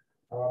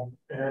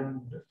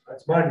 And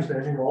it's my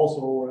understanding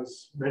also,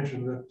 as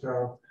mentioned,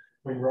 that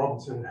Wayne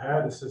Robinson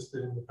had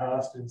assisted in the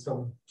past in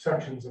some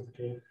sections of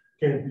the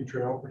Canopy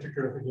Trail,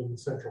 particularly in the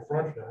Central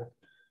Frontenac.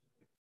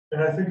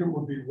 And I think it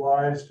would be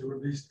wise to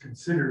at least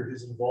consider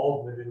his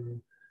involvement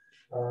in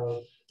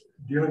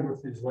dealing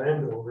with these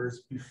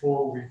landowners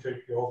before we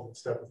take the ultimate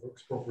step of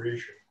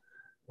expropriation.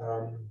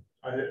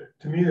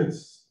 To me,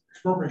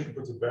 expropriation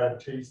puts a bad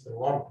taste in a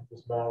lot of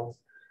people's mouths,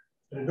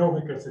 and I don't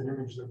think that's an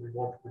image that we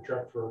want to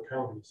project for our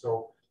county.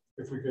 So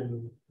if we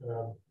can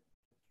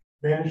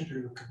manage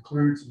to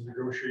conclude some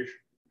negotiation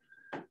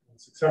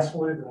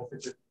successfully, then I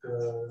think it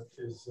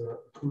is a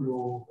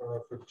kudo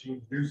for the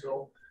team to do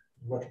so,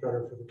 much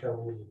better for the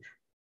county image.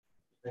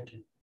 Thank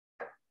you.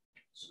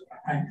 So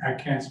I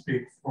can't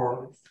speak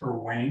for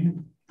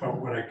Wayne, but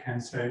what I can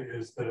say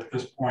is that at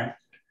this point,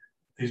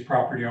 these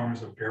property owners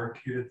have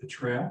barricaded the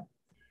trail,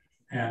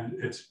 and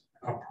it's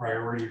a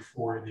priority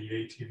for the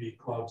ATV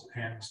clubs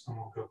and the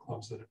snowmobile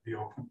clubs that it be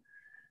open.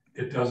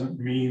 It doesn't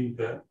mean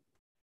that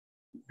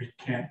we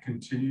can't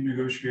continue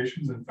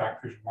negotiations. In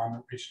fact, there's one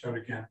that reached out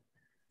again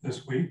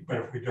this week, but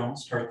if we don't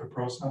start the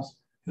process,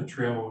 the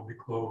trail will be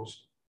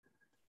closed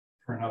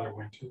for another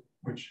winter,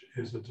 which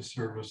is a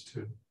disservice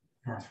to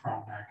North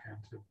Frontenac and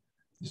to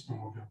the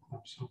snowmobile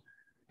club. So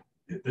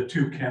the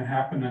 2 can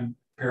happen in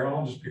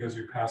parallel. Just because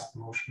we passed the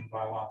motion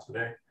by law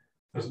today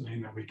doesn't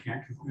mean that we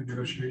can't conclude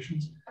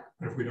negotiations.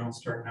 But if we don't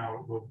start now,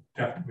 it will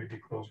definitely be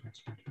closed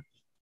next winter.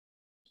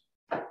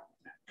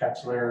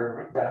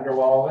 Councillor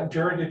Vanderwall. And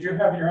Jerry, did you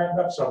have your hand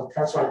up? So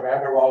Councillor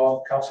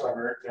Vanderwall, Councillor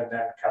Merton, and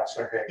then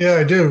Councillor Hay. Yeah,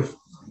 I do.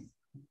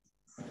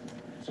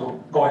 So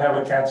go ahead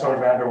with Councillor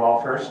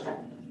Vanderwall first.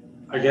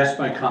 I guess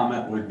my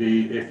comment would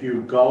be, if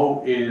you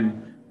go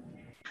in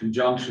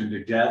conjunction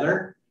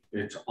together,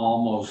 it's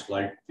almost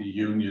like the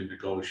union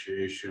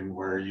negotiation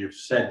where you've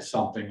said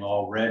something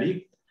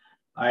already.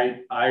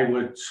 I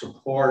would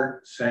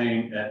support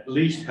saying at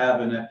least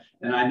having it,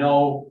 and I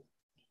know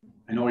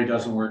he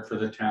doesn't work for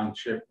the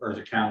township or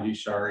the county,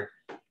 sorry,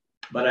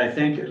 but I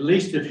think at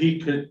least if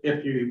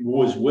he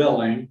was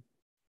willing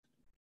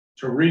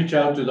to reach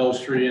out to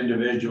those 3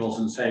 individuals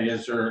and say,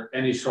 is there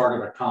any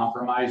sort of a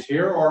compromise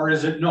here, or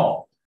is it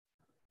no?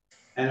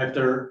 And if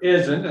there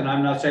isn't, and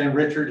I'm not saying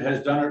Richard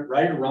has done it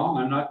right or wrong,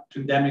 I'm not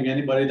condemning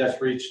anybody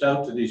that's reached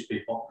out to these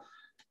people,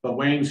 but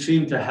Wayne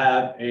seemed to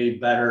have a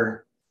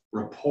better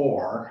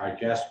rapport, I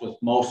guess, with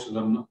most of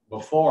them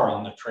before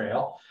on the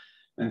trail.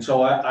 And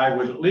so I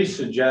would at least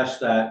suggest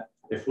that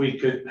if we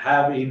could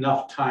have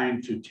enough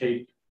time to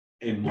take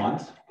a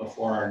month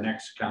before our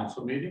next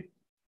council meeting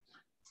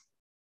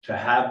to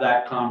have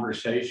that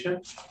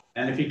conversation.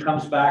 And if he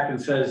comes back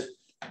and says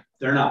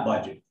they're not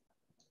budging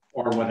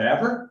or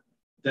whatever,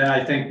 then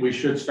I think we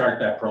should start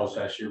that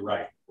process. You're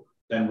right.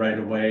 Then right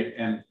away.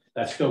 And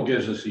that still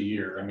gives us a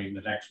year. I mean,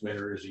 the next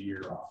winter is a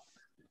year off.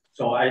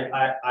 So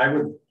I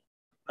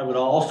would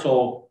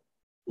also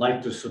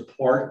like to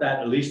support that,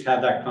 at least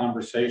have that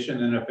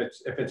conversation. And if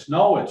it's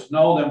no, it's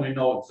no, then we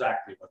know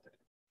exactly what to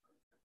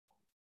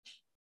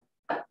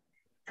do.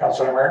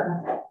 Councillor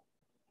Martin.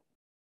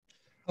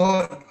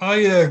 I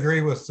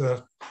agree with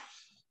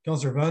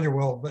Councillor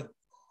Vanderwell, but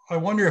I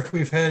wonder if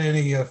we've had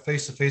any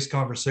face-to-face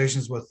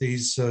conversations with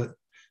these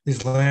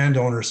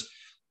landowners.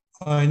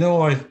 I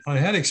know I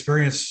had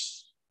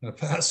experience in a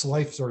past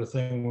life sort of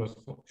thing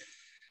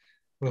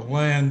with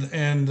land,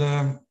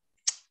 and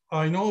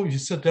I know you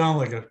sit down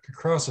like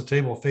across the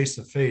table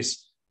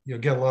face-to-face, you'll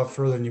get a lot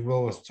further than you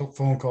will with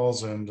phone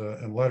calls and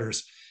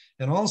letters.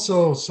 And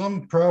also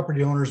some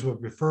property owners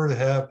would prefer to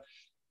have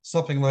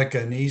something like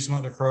an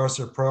easement across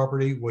their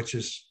property, which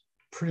is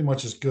pretty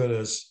much as good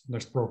as an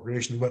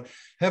expropriation, but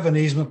have an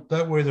easement.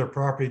 That way their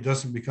property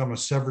doesn't become a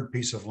severed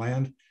piece of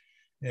land.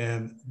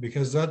 And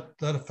because that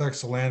affects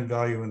the land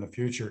value in the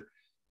future.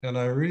 And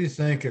I really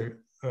think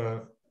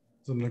the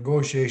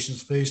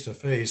negotiations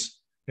face-to-face,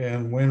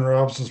 and Wayne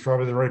Robinson's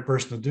probably the right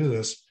person to do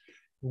this,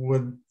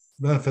 would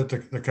benefit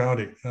the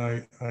county.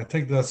 I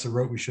think that's the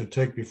route we should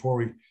take before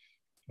we,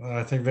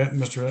 I think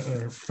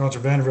Councillor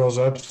Vanderbilt is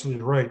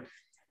absolutely right.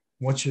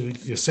 Once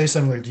you say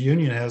something like the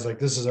union has, like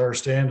this is our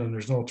stand and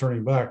there's no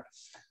turning back,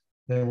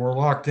 then we're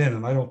locked in.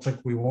 And I don't think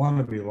we want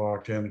to be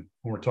locked in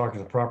when we're talking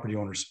to property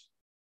owners.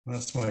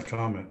 That's my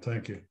comment.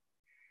 Thank you.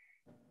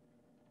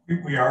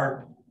 We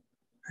are,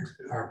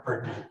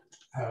 pardon me,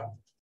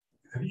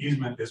 an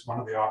easement is one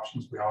of the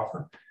options we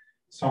offer.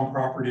 Some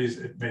properties,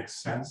 it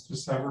makes sense to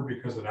sever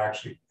because it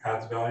actually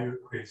adds value.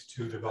 It creates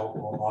two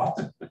developable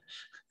lots.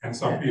 And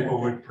some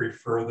people would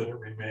prefer that it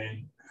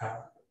remain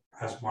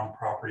as one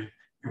property,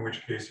 in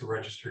which case a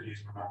registered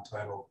easement on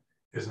title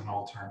is an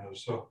alternative.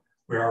 So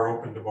we are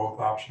open to both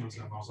options,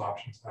 and those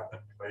options have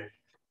been relayed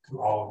to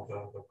all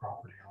of the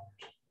property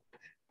owners.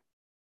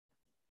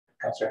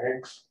 Councilor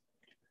Higgs.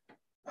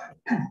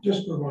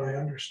 Just for my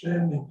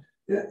understanding,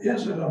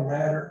 is it a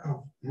matter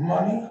of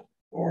money,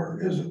 or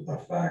is it the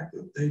fact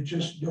that they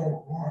just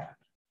don't want it?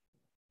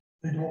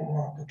 They don't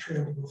want the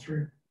trail to go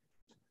through.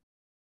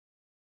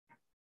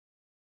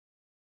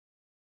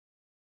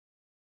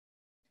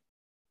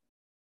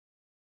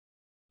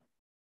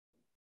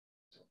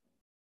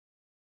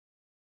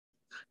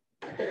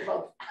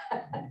 Both.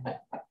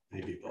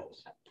 Maybe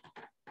both.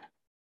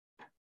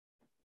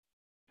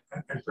 I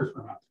prefer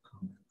not to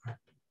comment.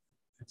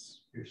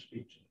 You're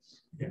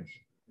speechless. Yes.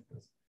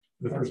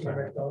 The first Councilor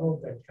time.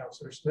 McDonald, then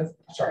Councilor Smith.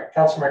 Sorry,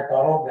 Councilor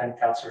McDonald, then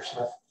Councilor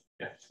Smith.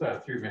 Yes,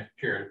 through Mr.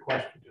 Chair, a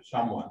question to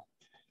someone.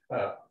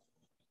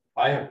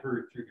 I have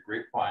heard through the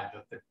grapevine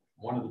that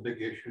one of the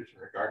big issues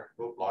in regard to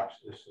boat blocks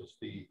is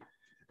the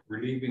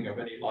relieving of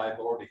any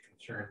liability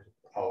concerns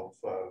of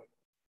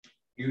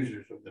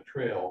users of the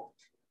trail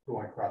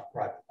going across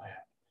private land.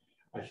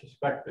 I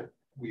suspect that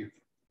we've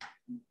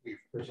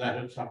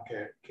presented some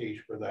case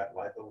where that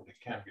liability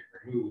can be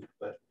removed,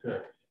 but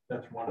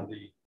that's one of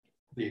the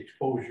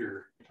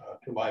exposure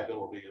to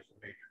liability is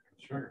a major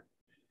concern.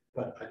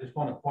 But I just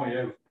want to point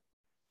out,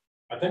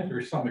 I think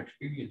there's some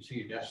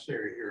expediency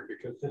necessary here,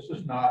 because this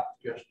is not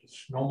just a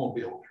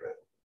snowmobile trail.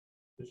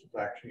 This is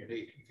actually an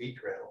ATV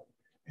trail,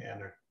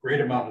 and a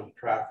great amount of the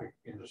traffic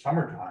in the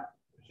summertime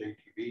is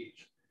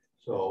ATVs.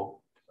 So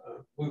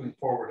moving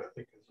forward, I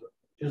think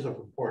is of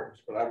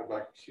importance, but I would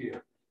like to see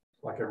it,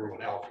 like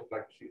everyone else, I'd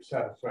like to see a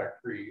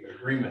satisfactory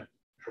agreement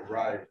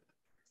arrived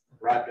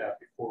at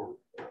before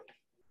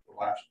the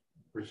last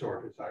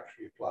resort is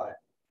actually applied.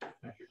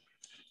 Thank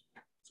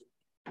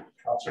you.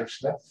 Councilor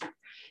Smith.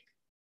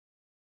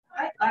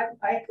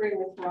 I agree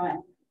with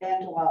Ron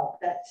Vanderwall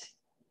that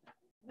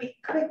we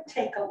could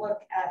take a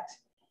look at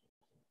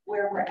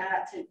where we're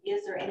at and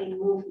is there any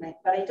movement,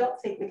 but I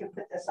don't think we can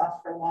put this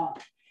off for long.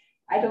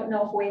 I don't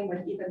know if Wayne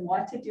would even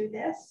want to do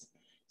this.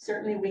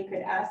 Certainly we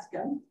could ask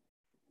him,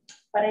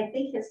 but I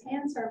think his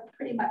hands are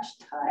pretty much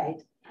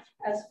tied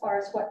as far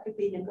as what could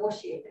be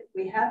negotiated.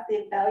 We have the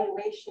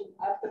evaluation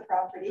of the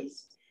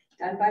properties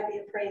done by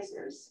the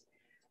appraisers.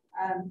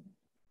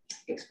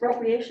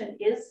 Expropriation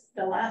is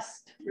the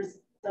last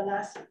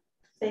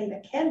thing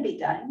that can be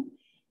done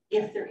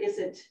if there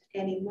isn't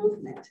any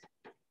movement.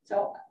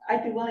 So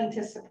I'd be willing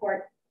to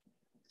support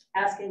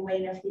asking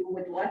Wayne if he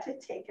would want to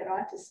take it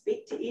on to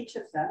speak to each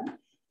of them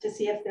to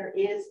see if there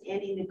is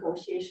any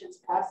negotiations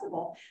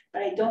possible.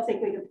 But I don't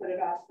think we can put it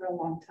off for a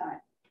long time.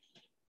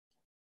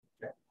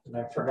 And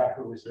I forgot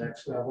who was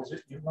next. Was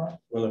it you, Ron?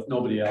 Well, if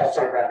nobody else.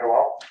 Councilor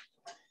Vanderwall.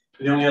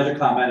 The only other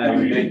comment I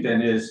would make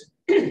then is,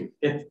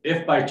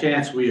 if by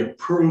chance we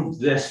approve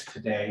this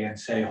today and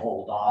say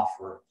hold off,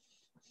 or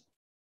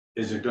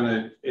is that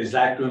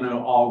gonna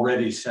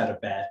already set a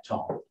bad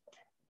tone?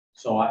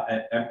 So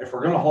if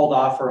we're gonna hold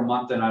off for a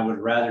month, then I would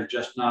rather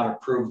just not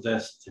approve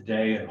this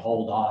today and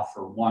hold off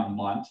for 1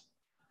 month.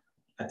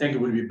 I think it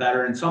would be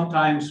better. And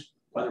sometimes,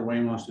 whether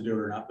Wayne wants to do it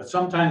or not, but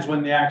sometimes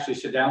when they actually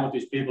sit down with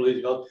these people, they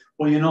go,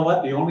 well, you know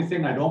what? The only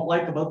thing I don't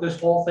like about this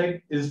whole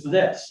thing is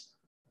this.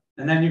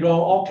 And then you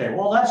go, okay,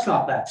 well, that's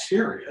not that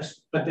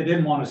serious, but they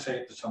didn't want to say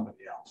it to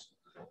somebody else.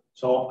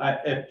 So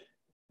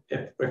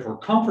if we're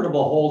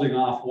comfortable holding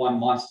off 1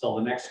 month till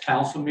the next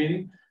council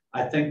meeting,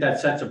 I think that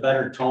sets a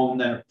better tone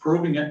than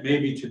approving it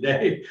maybe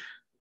today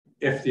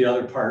if the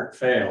other part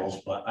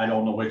fails, but I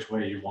don't know which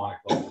way you want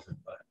to go with it.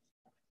 But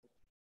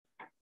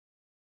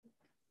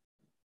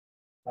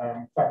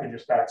If I could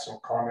just add some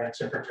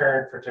comments in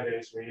preparing for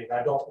today's meeting.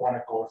 I don't want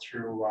to go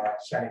through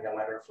sending a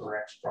letter for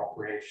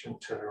expropriation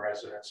to the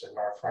residents in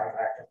North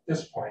Frontenac at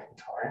this point in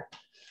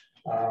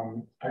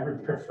time. I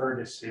would prefer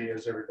to see,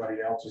 as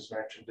everybody else has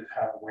mentioned, to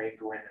have Wayne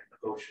go in and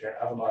negotiate.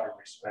 I have a lot of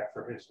respect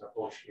for his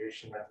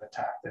negotiation and the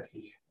tact that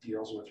he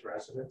deals with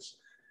residents.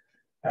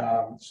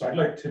 So I'd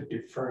like to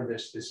defer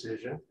this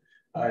decision.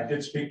 I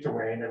did speak to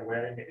Wayne, and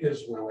Wayne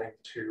is willing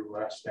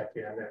to step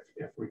in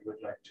if we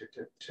would like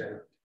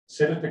to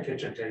sit at the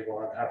kitchen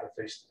table and have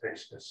a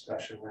face-to-face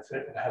discussion with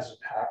it. It hasn't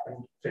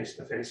happened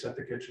face-to-face at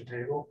the kitchen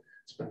table.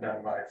 It's been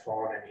done by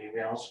phone and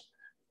emails.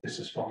 This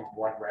is from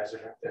one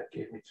resident that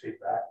gave me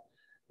feedback,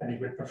 and he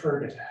would prefer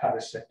to have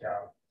a sit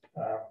down.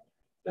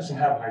 Doesn't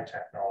have high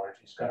technology.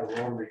 He's got a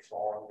rotary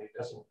phone. He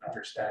doesn't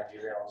understand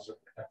emails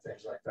and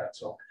things like that.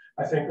 So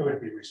I think it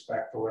would be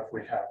respectful if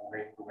we have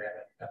Wayne go in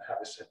and have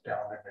a sit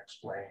down and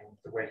explain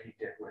the way he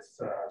did with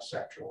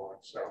Central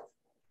and South.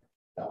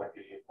 That would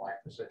be my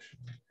position.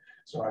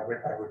 So I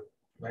would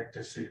like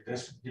to see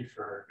this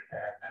deferred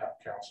and have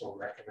council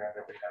recommend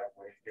that we have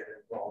Wayne get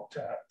involved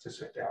to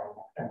sit down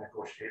and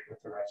negotiate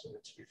with the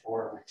residents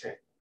before we take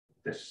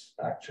this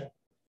action.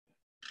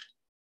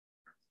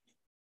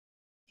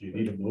 Do you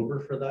need a mover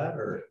for that,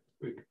 or?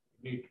 We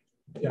need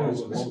Yeah, move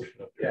a motion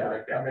up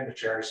there. Yeah, I'm in the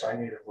chair, so I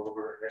need a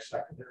mover and a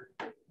seconder.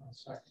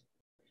 Second.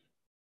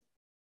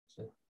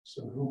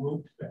 So who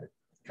moved?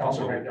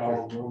 Councilor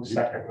McDonald moved,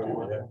 second.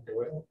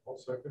 I'll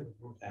second.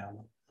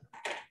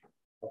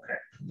 Okay.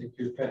 Make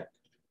your pick.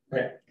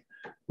 Okay.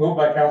 Moved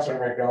by Councilor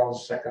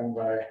McDonald, second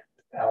by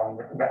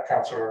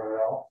Councilor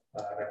Revelle,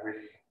 that we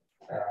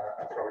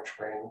approach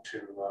Wayne to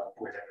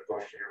go in and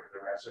negotiate with the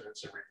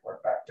residents and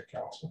report back to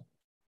council.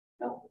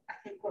 No, I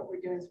think what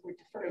we're doing is we're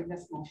deferring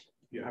this motion.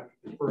 You have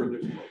to defer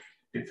this motion.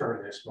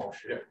 Defer this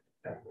motion. Yeah.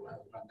 And we'll have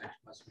it on next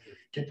month.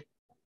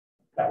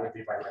 That would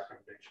be my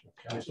recommendation.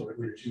 Council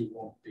agrees you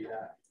won't be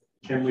that.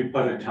 Can we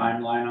put a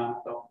timeline on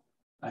it though?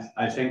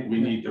 I think we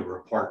need to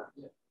report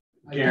I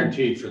think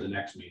guaranteed for the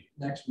next meeting.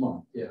 next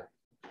month, yeah.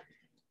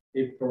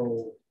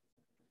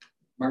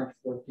 March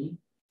 14th.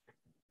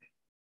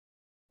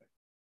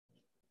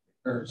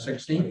 Or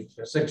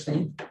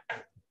 16th.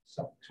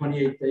 So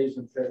 28 days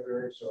in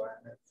February, so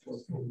I'm at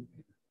 14.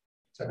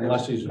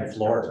 Unless he's in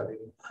Florida.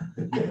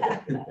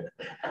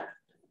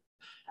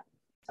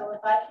 So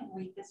if I can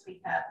read this,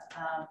 we have,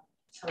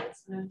 so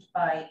it's moved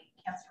by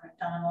Councillor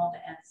McDonald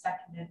and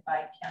seconded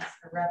by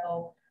Councillor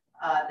Rebel,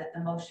 that the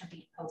motion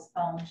be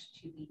postponed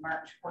to the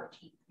March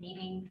 14th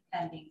meeting,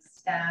 pending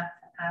staff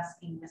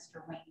asking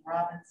Mr. Wayne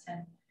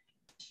Robinson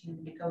to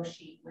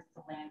negotiate with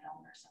the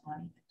landowners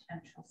on a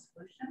potential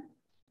solution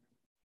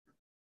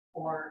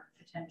or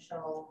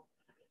potential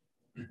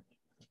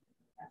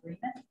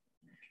agreement.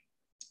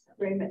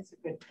 Agreement's a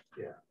good.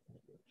 Yeah.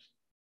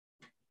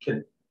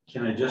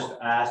 Can I just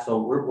ask,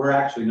 so we're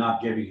actually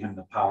not giving him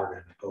the power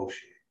to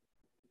negotiate.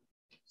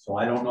 So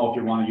I don't know if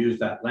you want to use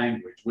that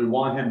language. We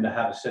want him to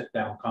have a sit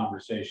down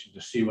conversation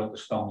to see what the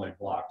stumbling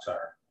blocks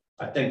are.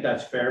 I think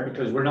that's fair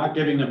because we're not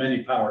giving them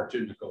any power to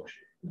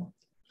negotiate.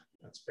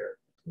 That's fair.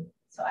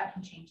 So I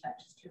can change that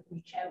just to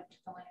reach out to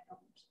the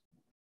landowners.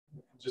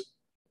 Just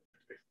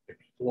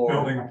Explore.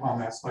 building upon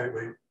that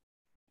slightly,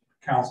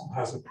 council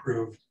has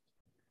approved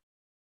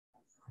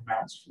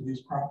amounts for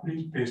these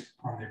properties based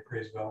upon the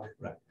appraised value.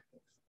 Right.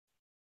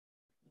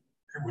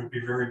 It would be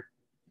very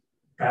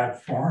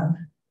bad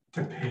form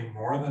to pay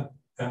more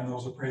than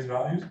those appraised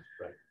values.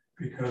 Right.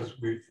 Because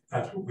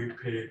that's what we've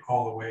paid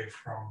all the way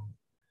from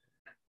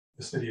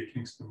the city of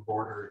Kingston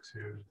border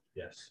to.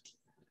 Yes.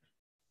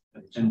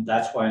 And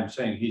that's why I'm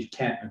saying he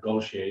can't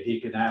negotiate.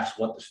 He can ask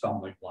what the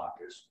stumbling block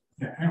is.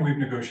 Yeah, and we've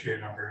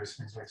negotiated on various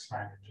things like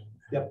signage and.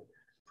 Yep.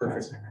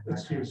 Perfect. fencing and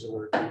Let's that kind of use the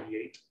word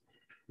mediate.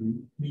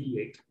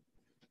 Mediate.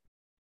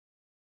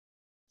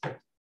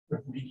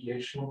 Would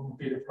mediation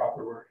be the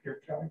proper word here,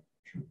 Kelly?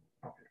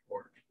 Okay,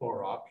 or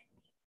explore options.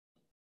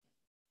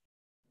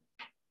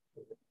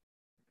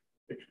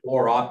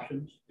 Explore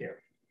options. Yeah.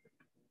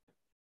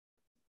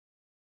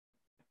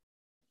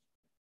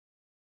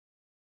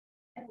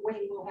 And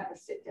Wayne will have a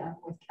sit down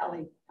with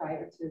Kelly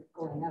prior to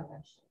going out.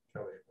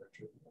 Kelly,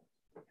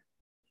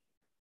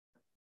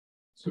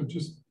 So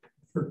just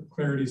for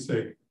clarity's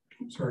sake,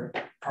 sorry,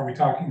 are we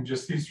talking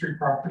just these three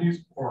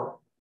properties or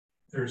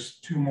there's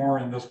two more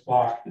in this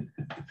block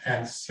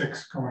and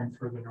 6 going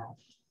further north?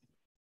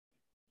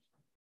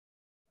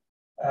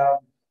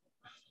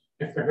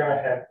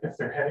 if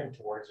they're heading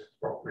towards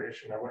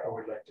expropriation, I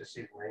would like to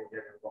see Wayne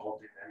get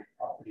involved in any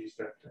properties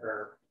that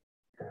are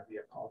going to be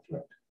a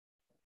conflict.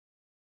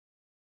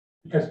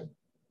 Because,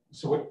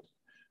 so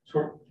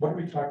what are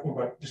we talking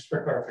about? Just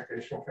for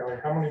clarification, Kelly,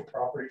 how many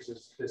properties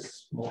is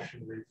this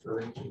motion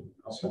referring to?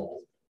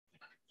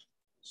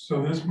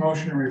 So this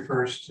motion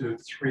refers to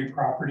 3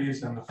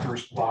 properties in the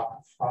first block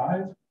of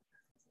 5.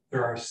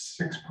 There are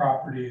 6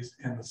 properties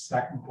in the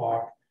second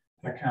block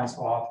that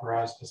council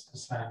authorized us to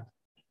send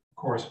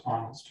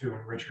correspondence to,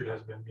 and Richard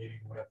has been meeting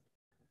with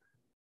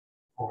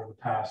over the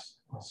past,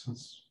 well,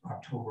 since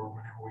October,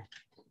 whenever we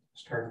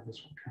started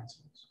this with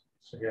council.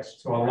 So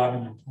yes, So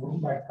 11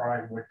 and my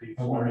prime would be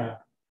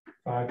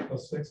 5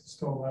 plus 6 is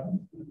still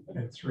 11,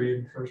 and 3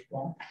 in the first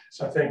block.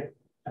 So I think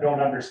I don't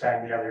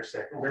understand the other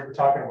 6. We're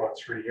talking about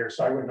 3 years,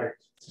 so I would like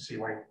to see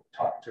Wayne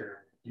talk to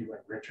you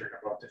and Richard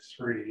about the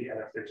 3, and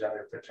if there's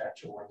other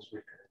potential ones, we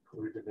can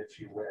include them if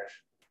you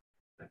wish.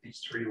 But these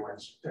 3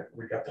 ones that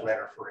we got the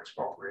letter for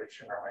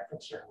expropriation are my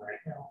concern right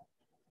now.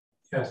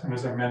 Yes, and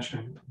as I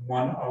mentioned,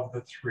 one of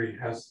the 3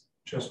 has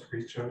just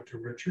reached out to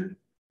Richard.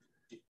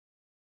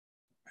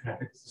 And I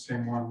think it's the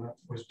same one that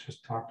was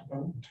just talked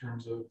about in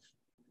terms of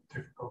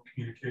difficult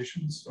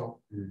communications.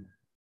 So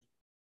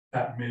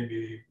that may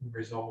be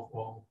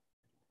resolvable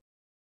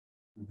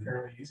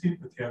fairly easy,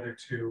 but the other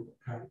 2,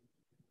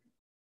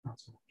 not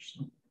so much.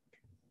 So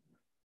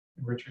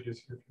Richard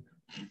is here.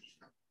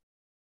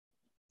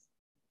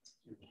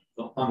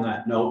 On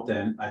that note,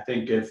 then I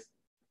think if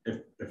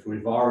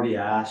we've already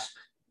asked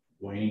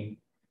Wayne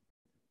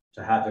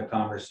to have the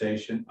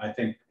conversation, I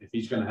think if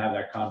he's going to have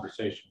that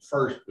conversation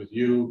first with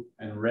you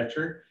and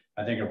Richard,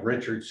 I think if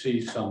Richard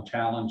sees some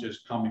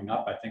challenges coming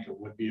up, I think it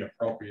would be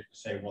appropriate to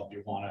say, well, do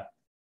you want to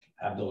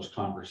have those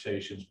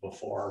conversations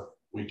before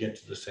we get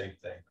to the same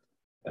thing?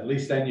 At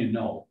least then you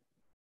know.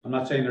 I'm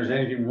not saying there's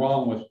anything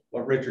wrong with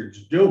what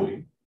Richard's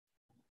doing,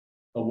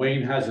 but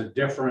Wayne has a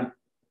different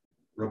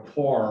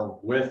rapport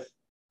with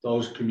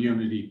those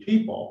community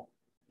people.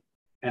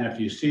 And if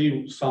you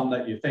see some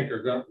that you think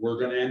we're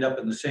going to end up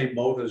in the same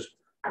boat as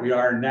we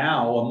are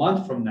now, a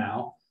month from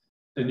now,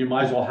 then you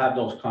might as well have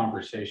those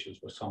conversations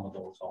with some of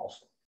those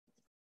also.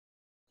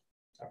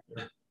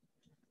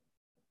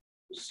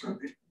 So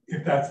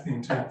if that's the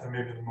intent, then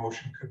maybe the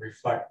motion could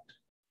reflect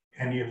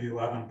any of the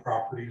 11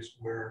 properties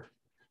where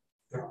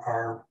there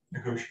are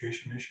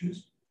negotiation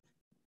issues.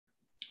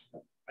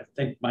 I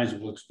think might as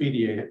well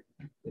expedite it.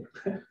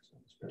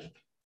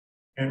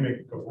 And make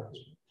it go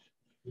faster.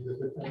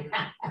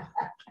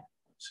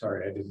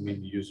 Sorry, I didn't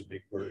mean to use a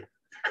big word.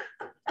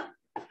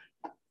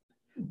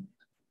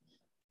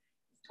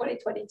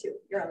 2022,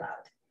 you're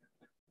allowed.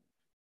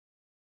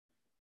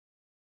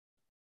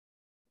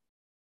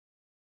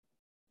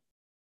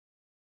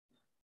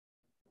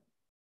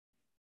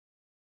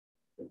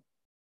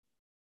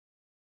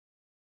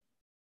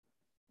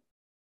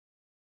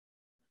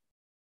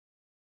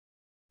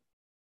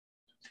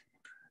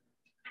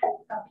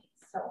 Okay,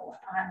 so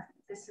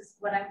this is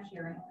what I'm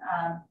hearing,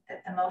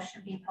 that the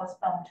motion be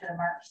postponed to the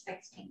March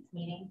 16th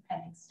meeting,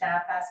 pending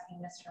staff asking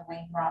Mr.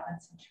 Wayne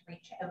Robinson to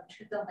reach out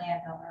to the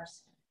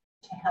landowners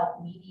to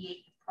help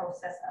mediate the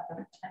process of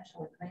a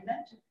potential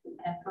agreement,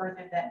 and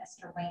further that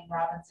Mr. Wayne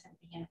Robinson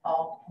be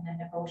involved in the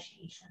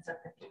negotiations of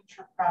the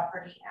future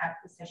property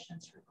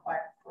acquisitions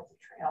required for the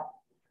trail.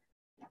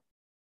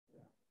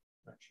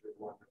 Not sure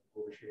what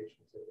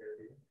negotiations are there.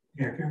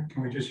 Yeah,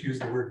 can we just use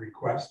the word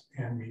request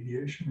and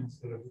mediation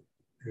instead of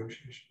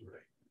negotiation?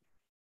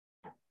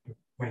 Right.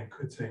 Wayne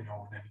could say no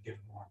on any given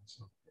one.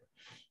 So.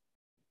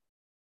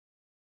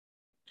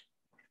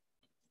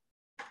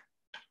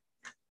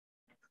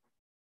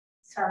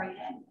 Sorry,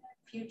 and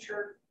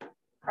future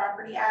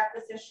property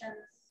acquisitions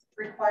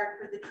required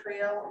for the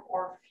trail,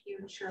 or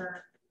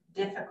future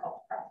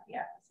difficult property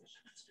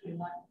acquisitions? Do you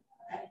want?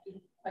 I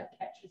didn't quite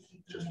catch if you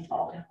being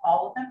involved in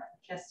all of them, or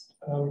just?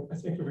 I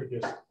think if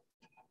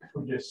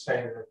we just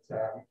say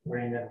that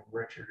Wayne and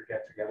Richard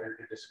get together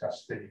to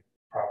discuss the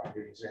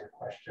properties in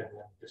question,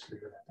 and just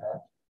leave it at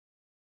that.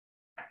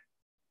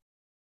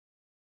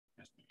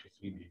 That's because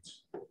he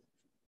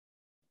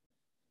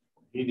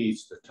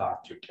needs to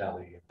talk to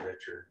Kelly and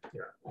Richard,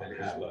 yeah,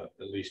 and have at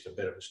least a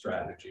bit of a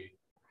strategy.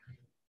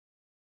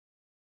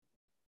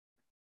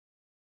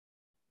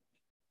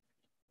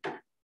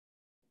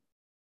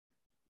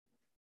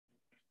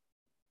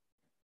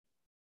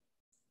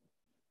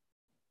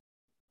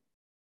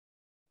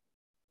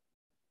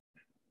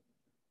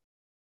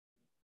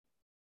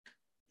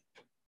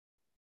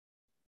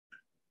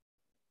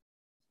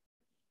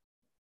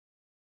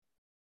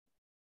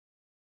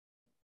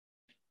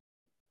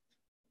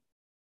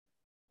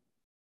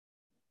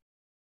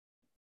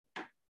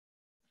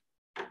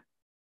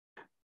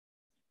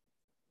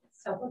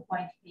 So we're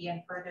going to be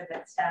in further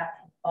that staff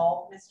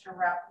involve Mr.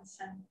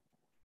 Robinson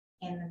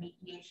in the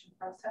mediation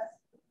process.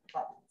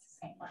 Well, it's the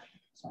same word.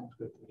 Sounds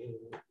good to me.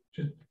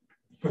 Just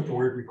put the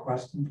word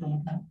request in front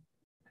of that.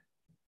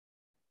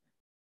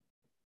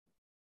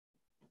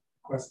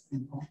 Request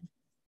involved.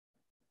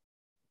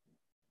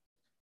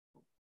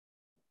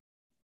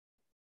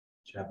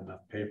 Do you have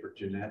enough paper,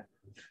 Jeanette?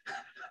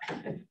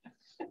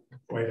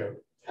 Wait out.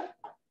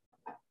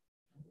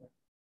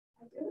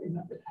 I do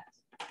remember that.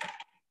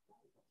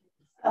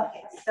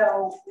 Okay,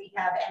 so we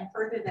have, and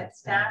further that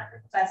staff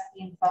request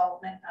the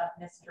involvement of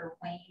Mr.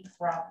 Wayne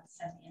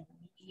Robinson in the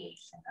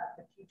mediation of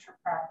the future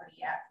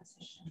property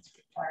acquisitions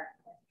required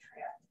for the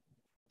trail.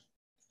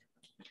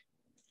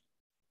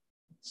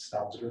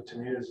 Sounds good to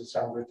me. Does it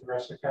sound good to the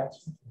rest of the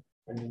council?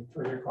 Any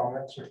further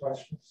comments or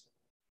questions?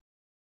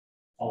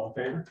 All in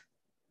favor?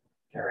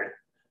 Carried.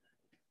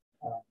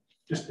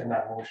 Just in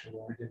that motion,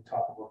 we didn't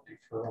talk about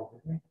deferral,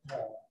 did we?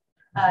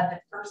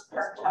 The first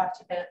part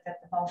talked about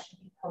that the motion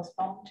be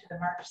postponed to the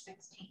March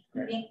 16th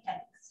meeting, and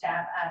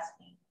staff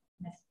asking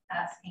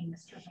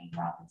Mr. Wayne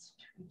Robinson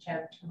to reach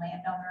out to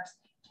landowners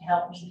to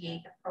help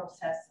mediate the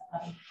process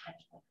of a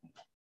potential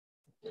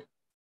agreement.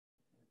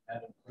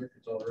 Madam Clerk,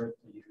 it's all right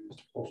to use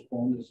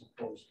postponed as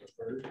opposed to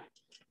deferred.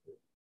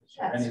 Is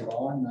there any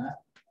law in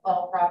that?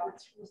 Well,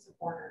 Robert's Rules of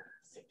Order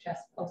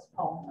suggests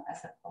postpone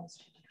as opposed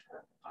to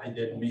defer. I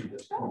didn't mean to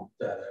point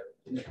that out.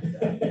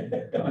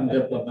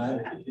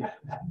 Undiplomatic.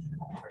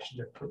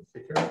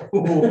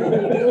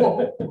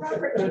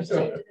 Robert just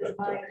changed his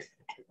mind.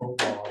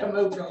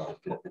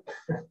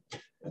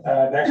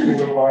 Next, we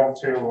move on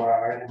to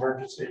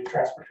emergency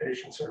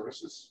transportation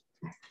services.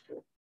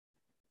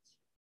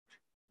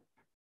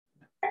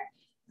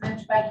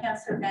 Moved by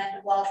Councillor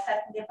Vanderwall,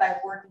 seconded by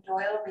Warden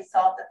Doyle,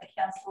 resolved that the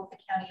Council of the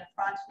County of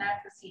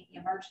Frontenac receive the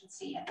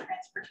Emergency and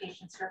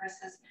Transportation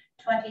Services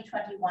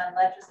 2021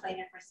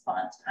 Legislative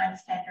Response Time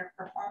Standard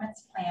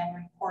Performance Plan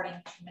reporting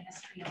to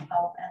Ministry of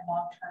Health and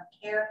Long-Term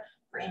Care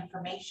for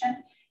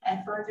information,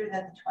 and further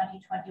that the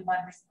 2021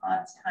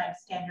 Response Time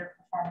Standard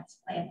Performance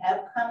Plan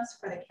outcomes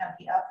for the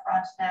County of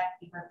Frontenac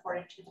be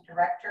reported to the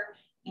Director,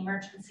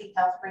 Emergency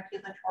Health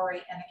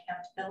Regulatory and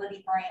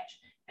Accountability Branch,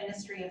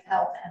 Ministry of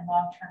Health and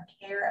Long-Term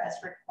Care as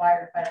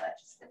required by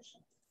legislation.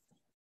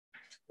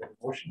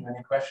 Motion,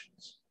 any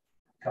questions?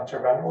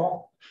 Councillor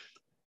Vanderwall?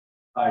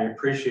 I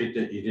appreciate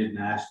that you didn't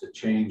ask to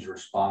change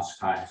response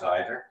times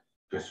either,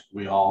 because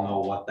we all know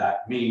what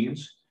that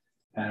means.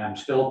 And I'm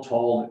still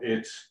told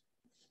it's,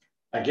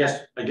 I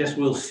guess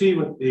we'll see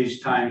what these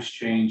times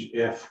change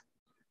if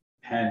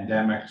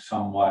pandemic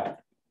somewhat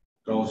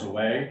goes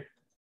away.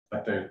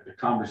 But the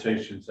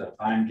conversations that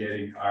I'm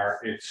getting are,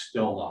 it's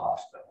still the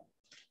hospital.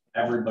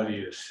 Everybody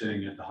is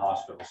sitting at the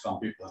hospital. Some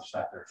people have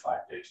sat there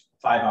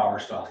 5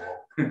 hours down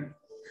the road.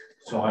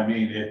 So, I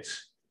mean,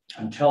 it's,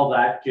 until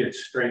that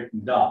gets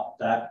straightened up,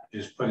 that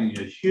is putting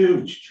a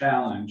huge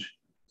challenge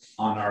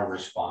on our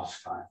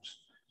response times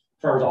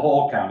for the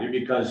whole county,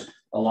 because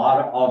a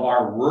lot of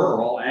our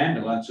rural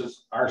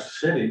ambulances are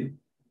sitting,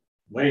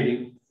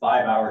 waiting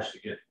 5 hours to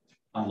get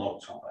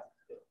unload somebody.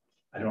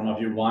 I don't know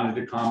if you wanted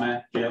to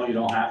comment, Gail, you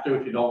don't have to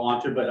if you don't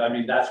want to, but I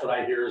mean, that's what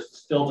I hear is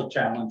still the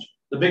challenge.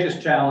 The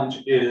biggest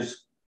challenge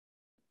is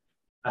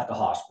at the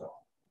hospital.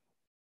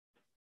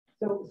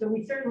 So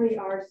we certainly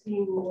are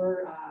seeing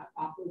more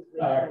offers.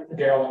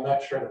 Gail, I'm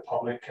not sure the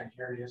public can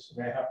hear you, so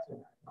they have to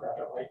grab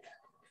a mic.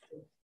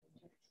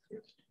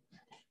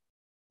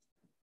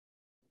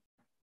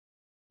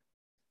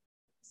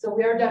 So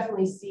we are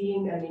definitely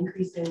seeing an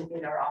increase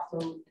in our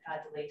offload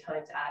delay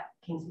times at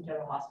Kingston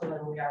General Hospital,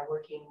 and we are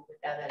working with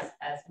them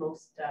as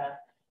most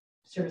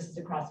services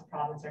across the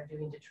province are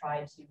doing to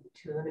try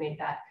to eliminate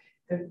that.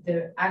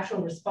 The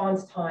actual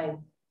response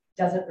time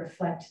doesn't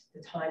reflect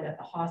the time at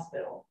the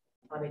hospital.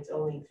 It's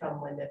only from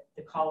when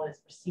the call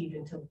is received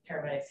until the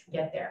paramedics can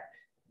get there.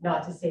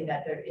 Not to say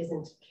that there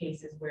isn't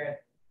cases where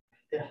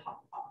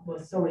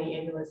so many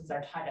ambulances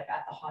are tied up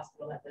at the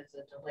hospital that there's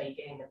a delay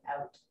getting them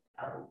out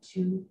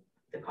to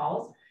the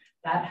calls.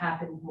 That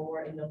happened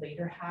more in the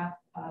later half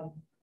of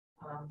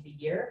the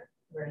year,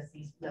 whereas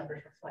these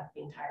numbers reflect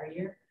the entire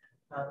year.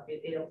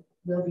 It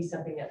will be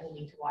something that we'll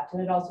need to watch,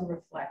 and it also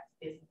reflects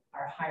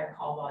our higher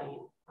call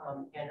volume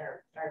and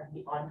our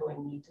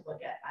ongoing need to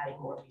look at adding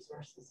more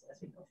resources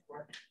as we go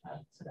forward,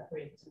 so that we're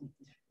able to meet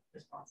these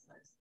response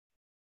times.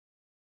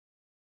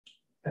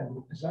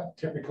 And is that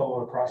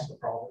typical across the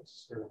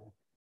province,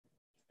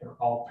 or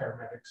all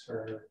paramedics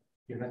or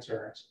units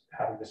are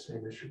having the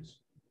same issues?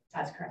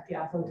 That's correct. The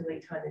offload delay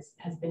time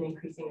has been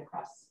increasing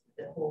across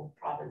the whole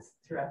province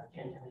throughout the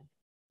pandemic.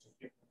 Thank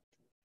you.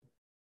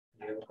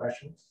 Any other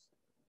questions?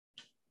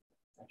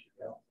 Thank you,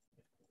 Bill.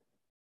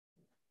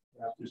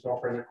 If there's no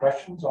further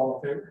questions,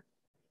 all in favor?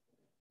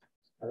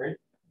 All right.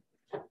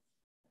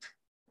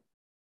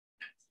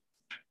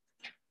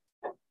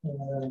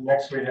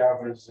 Next we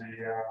have is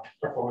the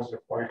proposed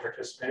employee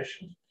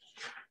participation.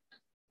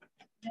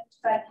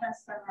 Moved by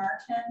Councillor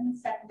Martin,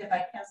 seconded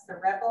by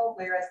Councillor Rebel,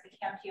 whereas the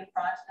County of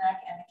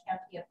Frontenac and the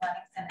County of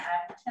Lennox and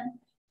Addington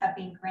have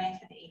been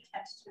granted a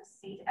tentative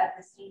seat at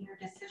the senior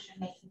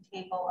decision-making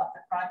table of the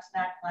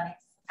Frontenac,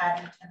 Lennox,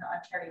 Addington,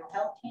 Ontario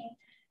Health Team,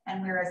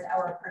 and whereas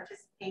our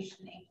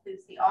participation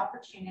includes the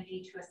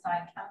opportunity to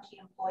assign county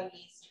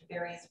employees to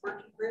various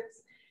working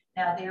groups,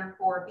 now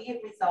therefore be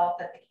it resolved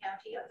that the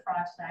County of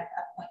Frontenac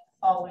appoint the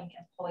following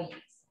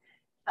employees: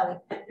 Kelly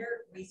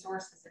Pender,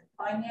 Resources and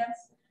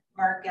Finance;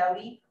 Mark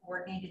Gowdy,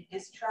 Coordinated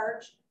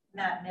Discharge;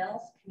 Matt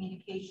Mills,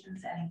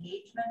 Communications and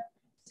Engagement;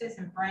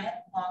 Susan Brandt,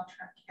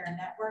 Long-Term Care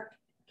Network;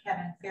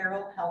 Kevin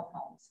Farrell, Health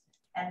Homes.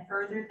 And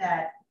further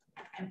that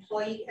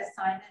employee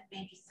assignment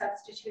may be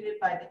substituted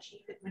by the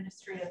Chief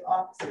Administrative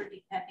Officer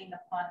depending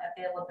upon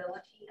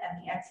availability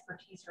and the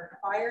expertise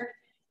required.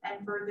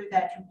 And further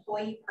that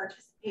employee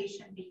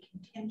participation be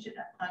contingent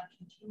upon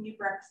continued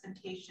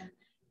representation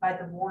by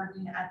the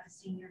warden at the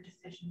senior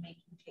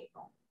decision-making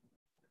table.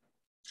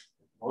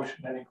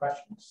 Motion, any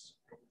questions?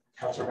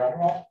 Councillor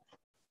Vanderwall?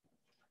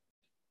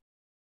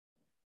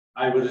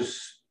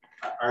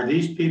 Are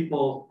these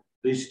people,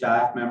 these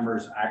staff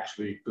members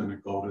actually going to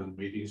go to the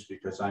meetings?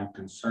 Because I'm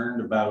concerned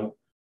about,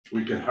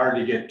 we could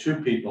hardly get 2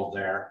 people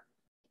there,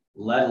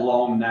 let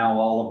alone now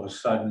all of a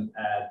sudden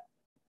add a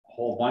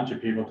whole bunch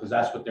of people, because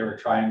that's what they were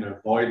trying to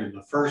avoid in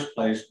the first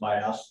place by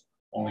us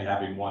only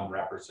having 1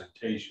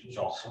 representation.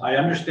 So I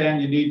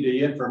understand you need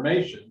the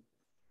information.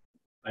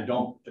 I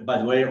don't, by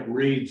the way it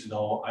reads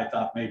though, I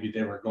thought maybe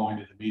they were going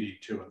to the meeting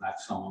too, and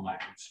that's some of my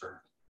concern.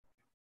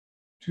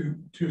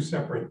 Two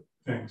separate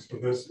things. So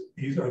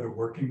these are the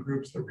working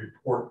groups that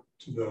report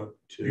to the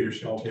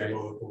leadership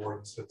table that the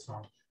warden sits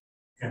on.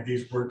 And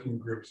these working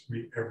groups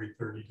meet every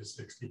 30 to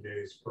 60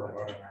 days for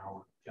about an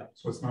hour. Yep.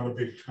 So it's not a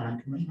big time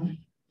commitment,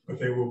 but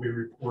they will be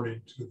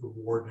reporting to the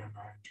warden in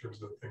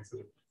terms of things that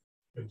have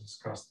been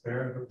discussed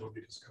there that will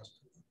be discussed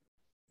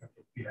at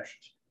the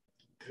leadership.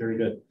 Very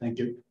good, thank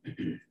you.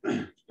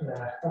 I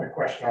have a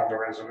question on the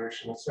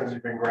resolution. It says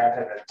you've been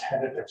granted a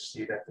tentative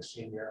seat at the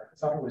senior. I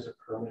thought it was a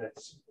permanent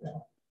seat.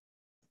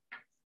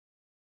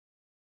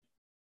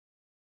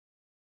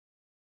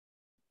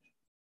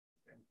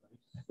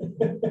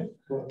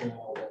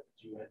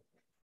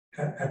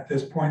 At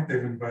this point,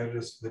 they've invited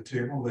us to the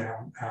table. They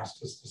haven't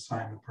asked us to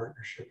sign the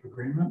partnership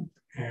agreement.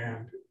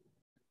 And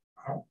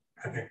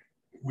I think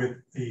with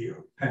the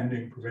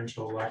pending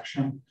provincial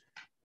election,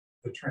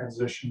 the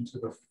transition to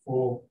the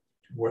full,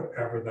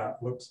 whatever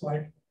that looks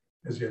like,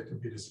 is yet to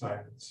be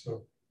decided.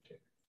 So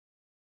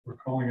we're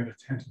calling it a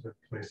tentative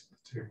place at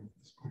the table at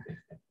this point.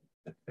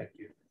 Thank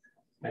you.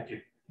 Thank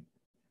you.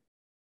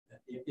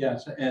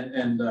 Yes,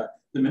 and the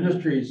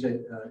ministry is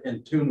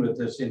in tune with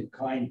this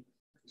in-kind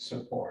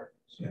support.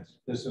 So yes,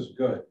 this is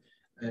good.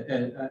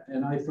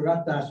 And I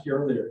forgot to ask you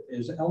earlier,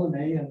 is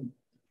LMA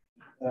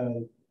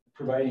and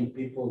providing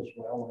people as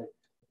well?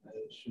 I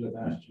should have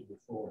asked you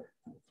before.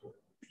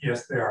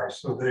 Yes, they are.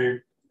 So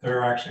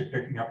they're actually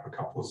picking up a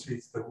couple of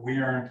seats that we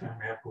aren't, and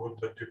we have a little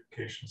bit of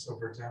duplication. So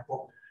for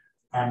example,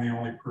 I'm the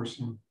only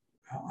person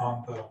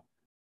on the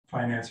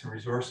finance and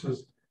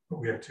resources, but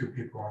we have 2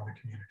 people on the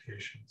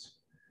communications.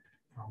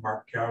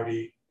 Mark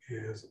Gowdy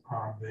is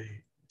on the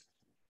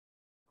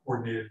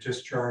coordinated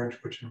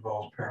discharge, which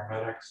involves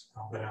paramedics,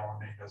 but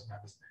LMA doesn't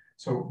have this.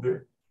 So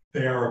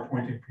they are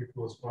appointing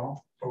people as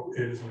well, but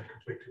it isn't a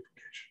complete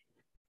duplication.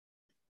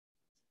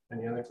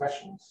 Any other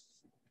questions?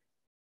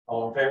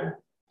 All in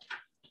favor?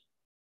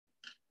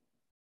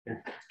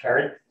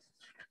 Carried.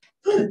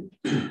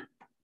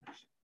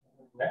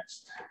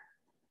 Next.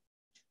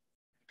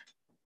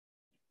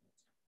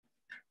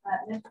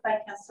 Moved by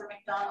Councillor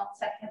McDonald,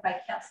 seconded by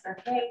Councillor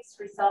Higgs.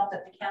 Resolved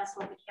that the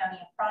Council of the County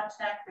of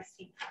Frontenac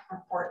received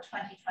report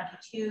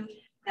 2022-019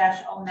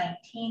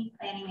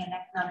 Planning and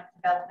Economic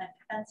Development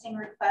Fencing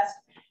Request,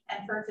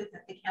 and further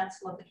that the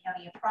Council of the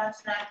County of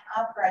Frontenac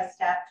authorized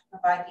staff to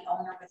provide the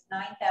owner with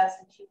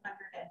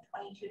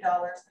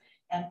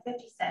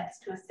 $9,222.50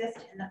 to assist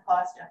in the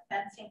cost of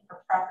fencing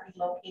for property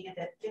located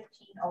at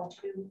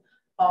 1502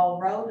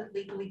 Ball Road,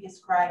 legally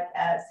described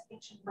as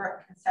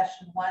Hitchenbrook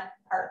Concession 1,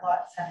 Part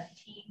Lot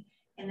 17,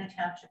 in the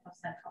Township of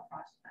Central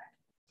Frontenac.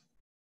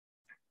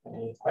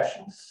 Any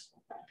questions?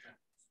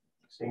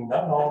 Seeing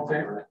none, all in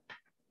favor?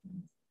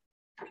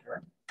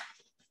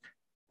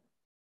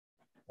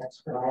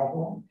 Next,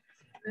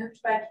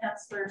 Moved by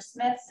Councillor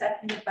Smith,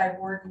 seconded by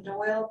Warden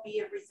Doyle. Be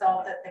it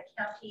resolved that the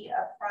County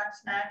of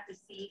Frontenac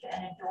receive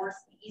and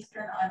endorse the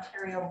Eastern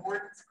Ontario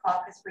Wardens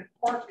Caucus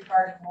report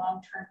regarding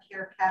long-term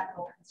care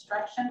capital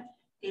construction,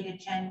 dated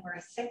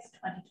January 6,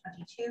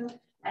 2022,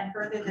 and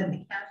further that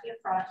the County of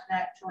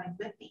Frontenac join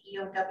with the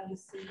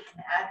EOWC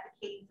in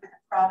advocating for the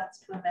province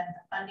to amend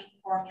the funding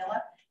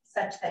formula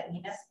such that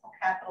municipal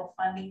capital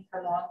funding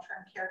for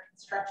long-term care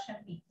construction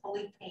be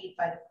fully paid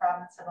by the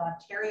province of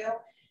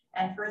Ontario,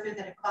 and further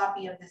that a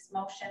copy of this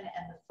motion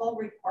and the full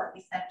report be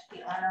sent to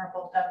the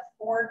Honourable Doug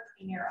Ford,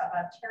 Premier of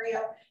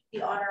Ontario,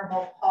 the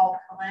Honourable Paul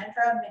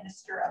Calandra,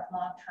 Minister of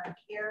Long-Term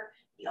Care,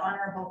 the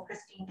Honourable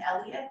Christine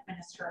Elliott,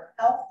 Minister of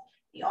Health,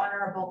 the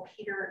Honourable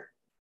Peter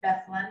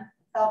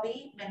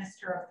Bethlenfalvy,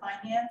 Minister of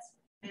Finance,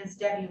 Ms.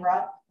 Debbie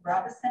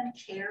Robison,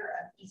 Chair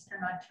of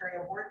Eastern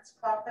Ontario Wardens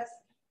Caucus,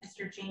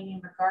 Mr.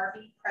 Jamie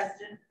McGarvey,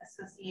 President,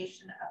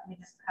 Association of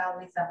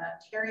Municipalities of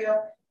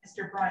Ontario,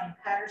 Mr. Brian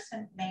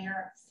Patterson, Mayor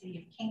of the City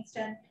of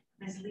Kingston,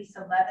 Ms.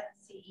 Lisa Levin,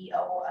 CEO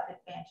of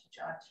Advantage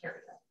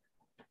Ontario.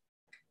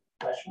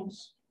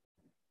 questions?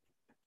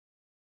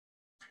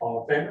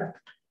 All in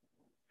favor?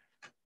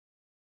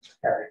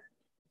 Carried.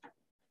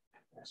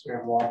 Next, we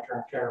have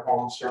long-term care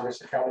home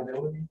service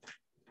accountability.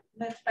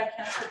 Moved by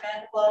Councillor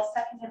Vanderbilt,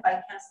 seconded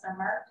by Councillor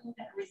Martin.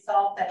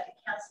 Resolved that the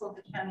Council of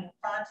the County of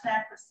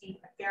Frontenac receive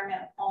the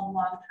Fairmount Home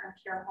Long-Term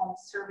Care Home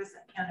Service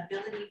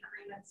Accountability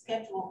Agreement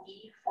Schedule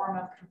E Form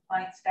of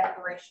Compliance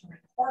Declaration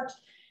Report,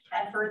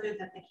 and further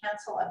that the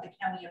Council of the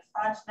County of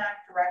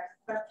Frontenac direct the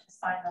clerk to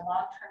sign the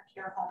Long-Term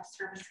Care Home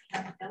Service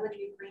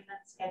Accountability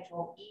Agreement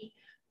Schedule E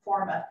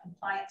Form of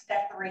Compliance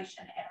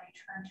Declaration and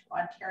return to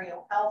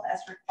Ontario Health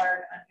as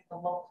required under the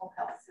Local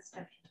Health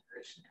System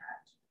Integration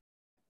Act.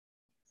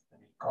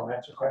 Any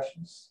comments or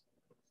questions?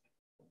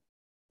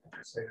 I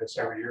say this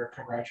every year.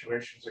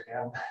 Congratulations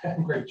again.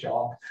 Great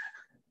job.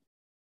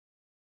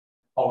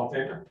 All in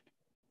favor?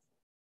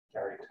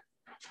 Carried.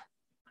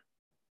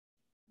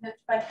 Moved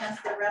by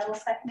Councillor Rebel,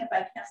 seconded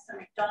by Councillor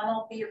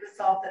McDonald. Be it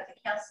resolved that the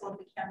Council of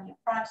the County of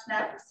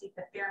Frontenac receive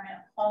the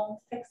Fairmount Home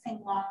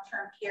Fixing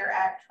Long-Term Care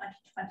Act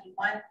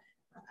 2021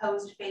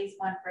 proposed Phase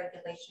 1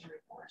 regulation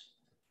report.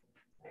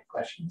 Any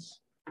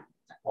questions?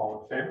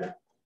 All in favor?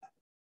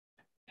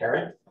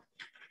 Carried.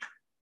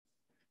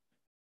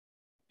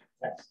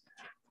 Next.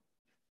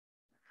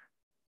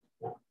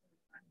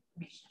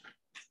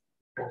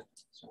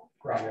 So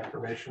ground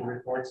information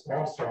reports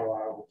now.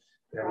 So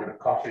we have a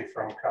copy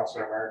from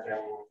Councillor Martin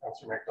and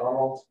Councillor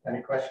McDonald.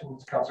 Any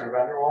questions? Councillor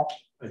Vanderwall?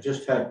 I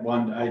just had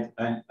one. I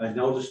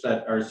noticed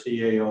that our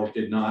CAO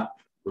did not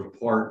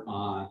report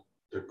on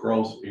the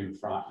growth in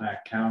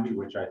Frontenac County,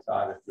 which I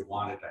thought if we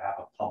wanted to have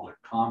a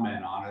public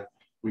comment on it,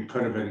 we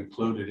could have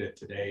included it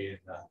today. In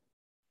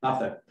not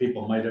that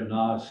people might have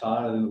not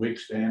saw it in the Week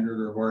Standard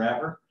or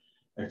wherever,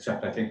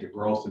 except I think the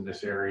growth in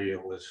this area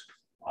was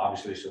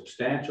obviously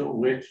substantial,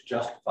 which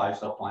justifies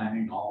the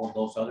planning, all of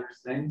those other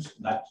things.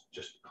 That's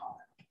just a comment.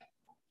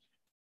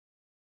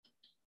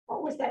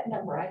 What was that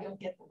number? I don't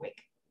get the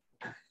week.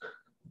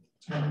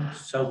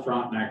 South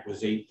Frontenac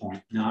was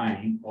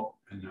 8.9,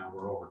 and now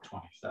we're over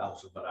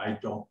 20,000, but I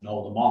don't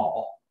know them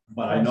all.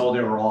 But I know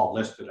they were all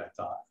listed, I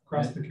thought.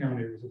 Across the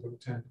county, it was about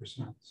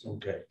 10%.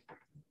 Okay.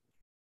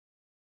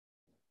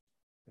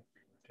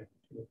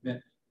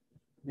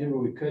 Maybe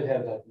we could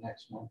have that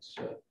next month's,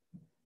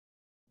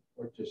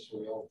 or just so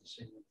we all have the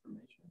same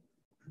information.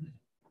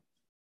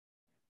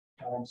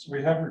 So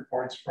we have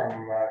reports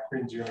from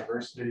Queen's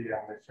University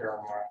and the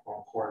Fairmont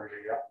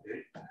quarterly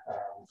update.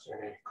 So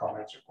any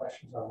comments or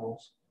questions on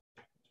those?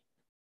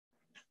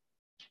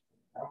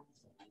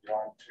 Move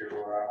on to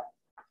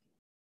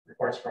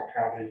reports from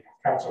county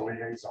council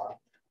liaison.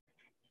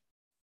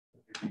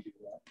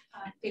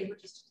 They were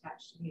just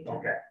attached to me.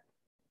 Okay.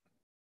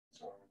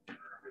 So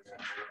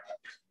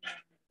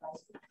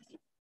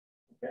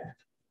okay.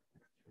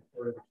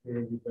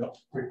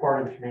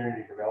 Report of the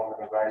Community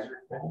Development Advisory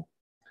Committee.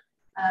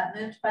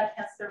 Moved by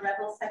Councillor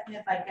Rebel,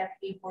 seconded by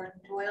Deputy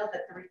Warden Doyle,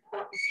 that the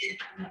report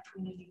received from the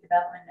Community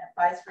Development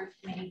Advisory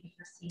Committee be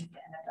received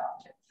and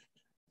adopted.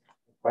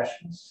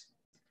 Questions?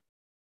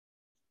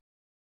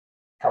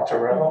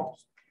 Councillor Rebel.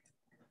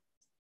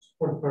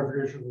 Point of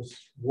clarification, was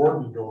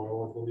Warden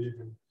Doyle, I believe,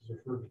 and is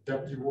referred to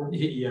Deputy Warden.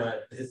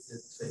 Yeah,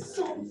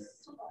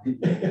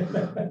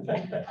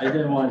 I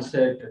didn't want to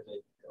say it because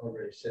they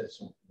already said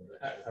something.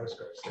 I was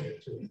going to say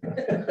it too.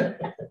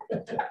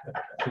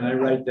 Can I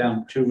write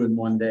down 2 in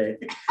one day?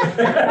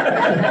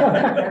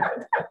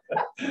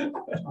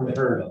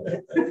 Unheard of.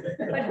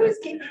 But who's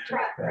keeping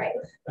track, right?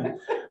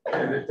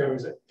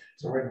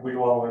 So we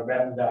will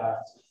amend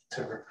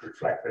to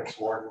reflect this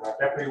warden.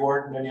 Deputy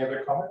Warden, any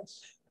other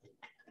comments?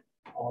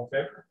 All in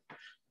favor?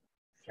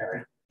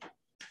 Carried.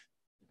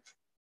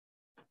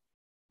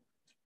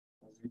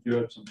 We do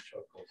have some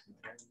chuckles.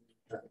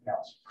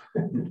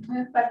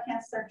 Moved by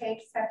Councillor Haig,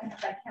 seconded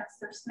by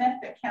Councillor Smith,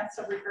 that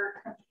council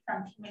revert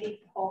from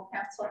committee to whole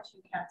council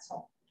to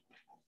council.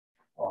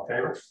 All in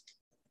favor?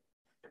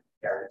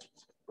 Carried.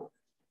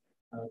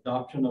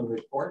 Adoption of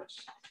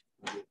reports.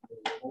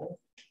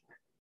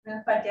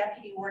 Moved by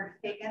Deputy Warden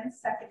Higgins,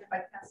 seconded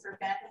by Councillor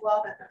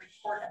Vanderwell, that the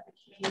report of the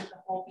committee of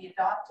the whole be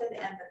adopted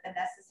and that the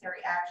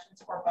necessary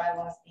actions or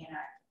bylaws be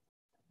enacted.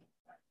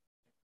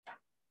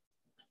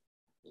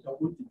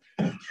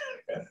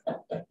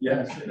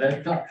 Yes.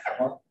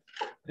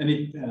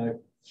 Any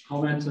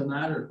comments on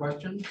that or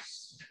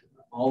questions?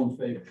 All in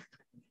favor?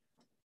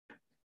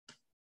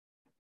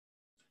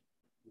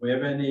 Do we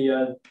have any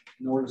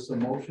notice of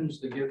motions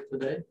to give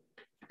today?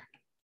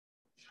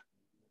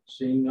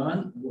 Seeing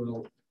none,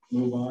 we'll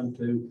move on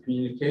to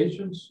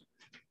communications.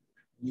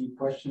 Any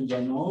questions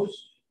on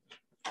those?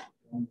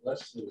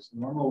 Unless it's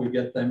normal, we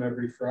get them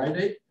every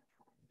Friday.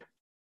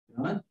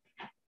 None.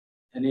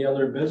 Any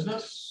other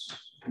business?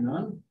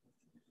 None.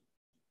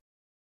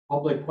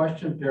 Public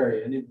question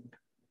period. Any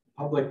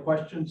public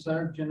questions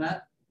there,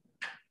 Jeanette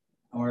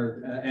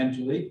or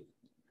Angelique?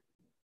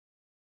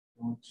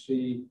 Don't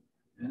see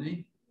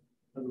any.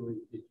 How do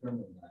we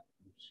determine that?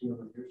 You see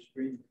on your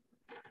screen?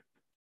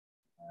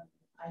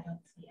 I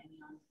don't see any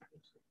on the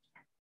page.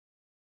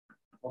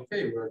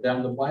 Okay, we're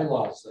down to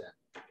bylaws then.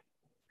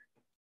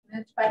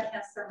 Moved by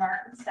Councillor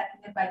Martin,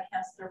 seconded by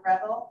Councillor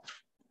Rebel.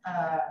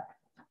 We're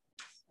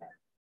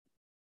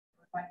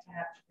going to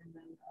have to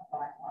remove a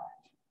bylaw.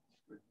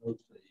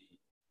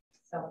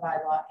 So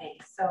bylaw A.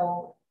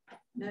 So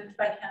moved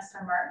by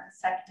Councillor Martin,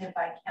 seconded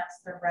by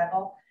Councillor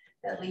Rebel,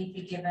 that leave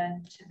be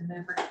given to the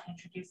mover to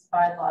introduce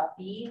bylaw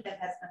B that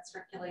has been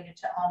circulated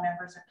to all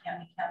members of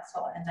County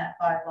Council, and that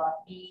bylaw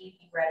B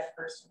be read a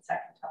first and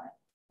second time.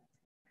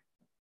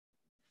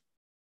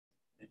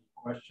 Any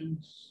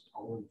questions?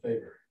 All in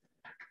favor?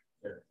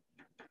 There.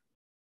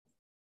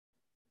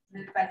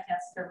 Moved by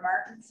Councillor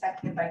Martin,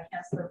 seconded by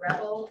Councillor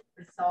Rebel,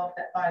 resolved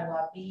that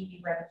bylaw B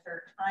be read a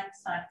third time,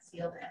 signed,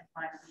 sealed, and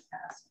finally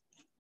passed.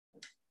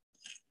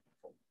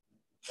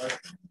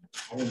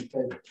 All in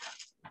favor?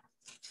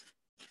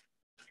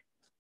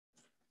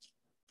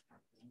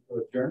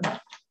 Adjournment.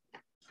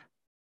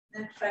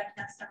 Moved by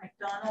Councillor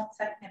McDonald,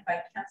 seconded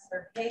by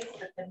Councillor Higgs,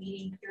 that the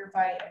meeting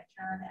hereby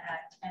adjourn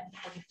at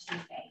 10:42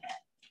 a.m.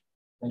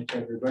 Thanks,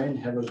 everybody, and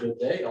have a good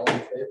day. All in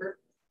favor?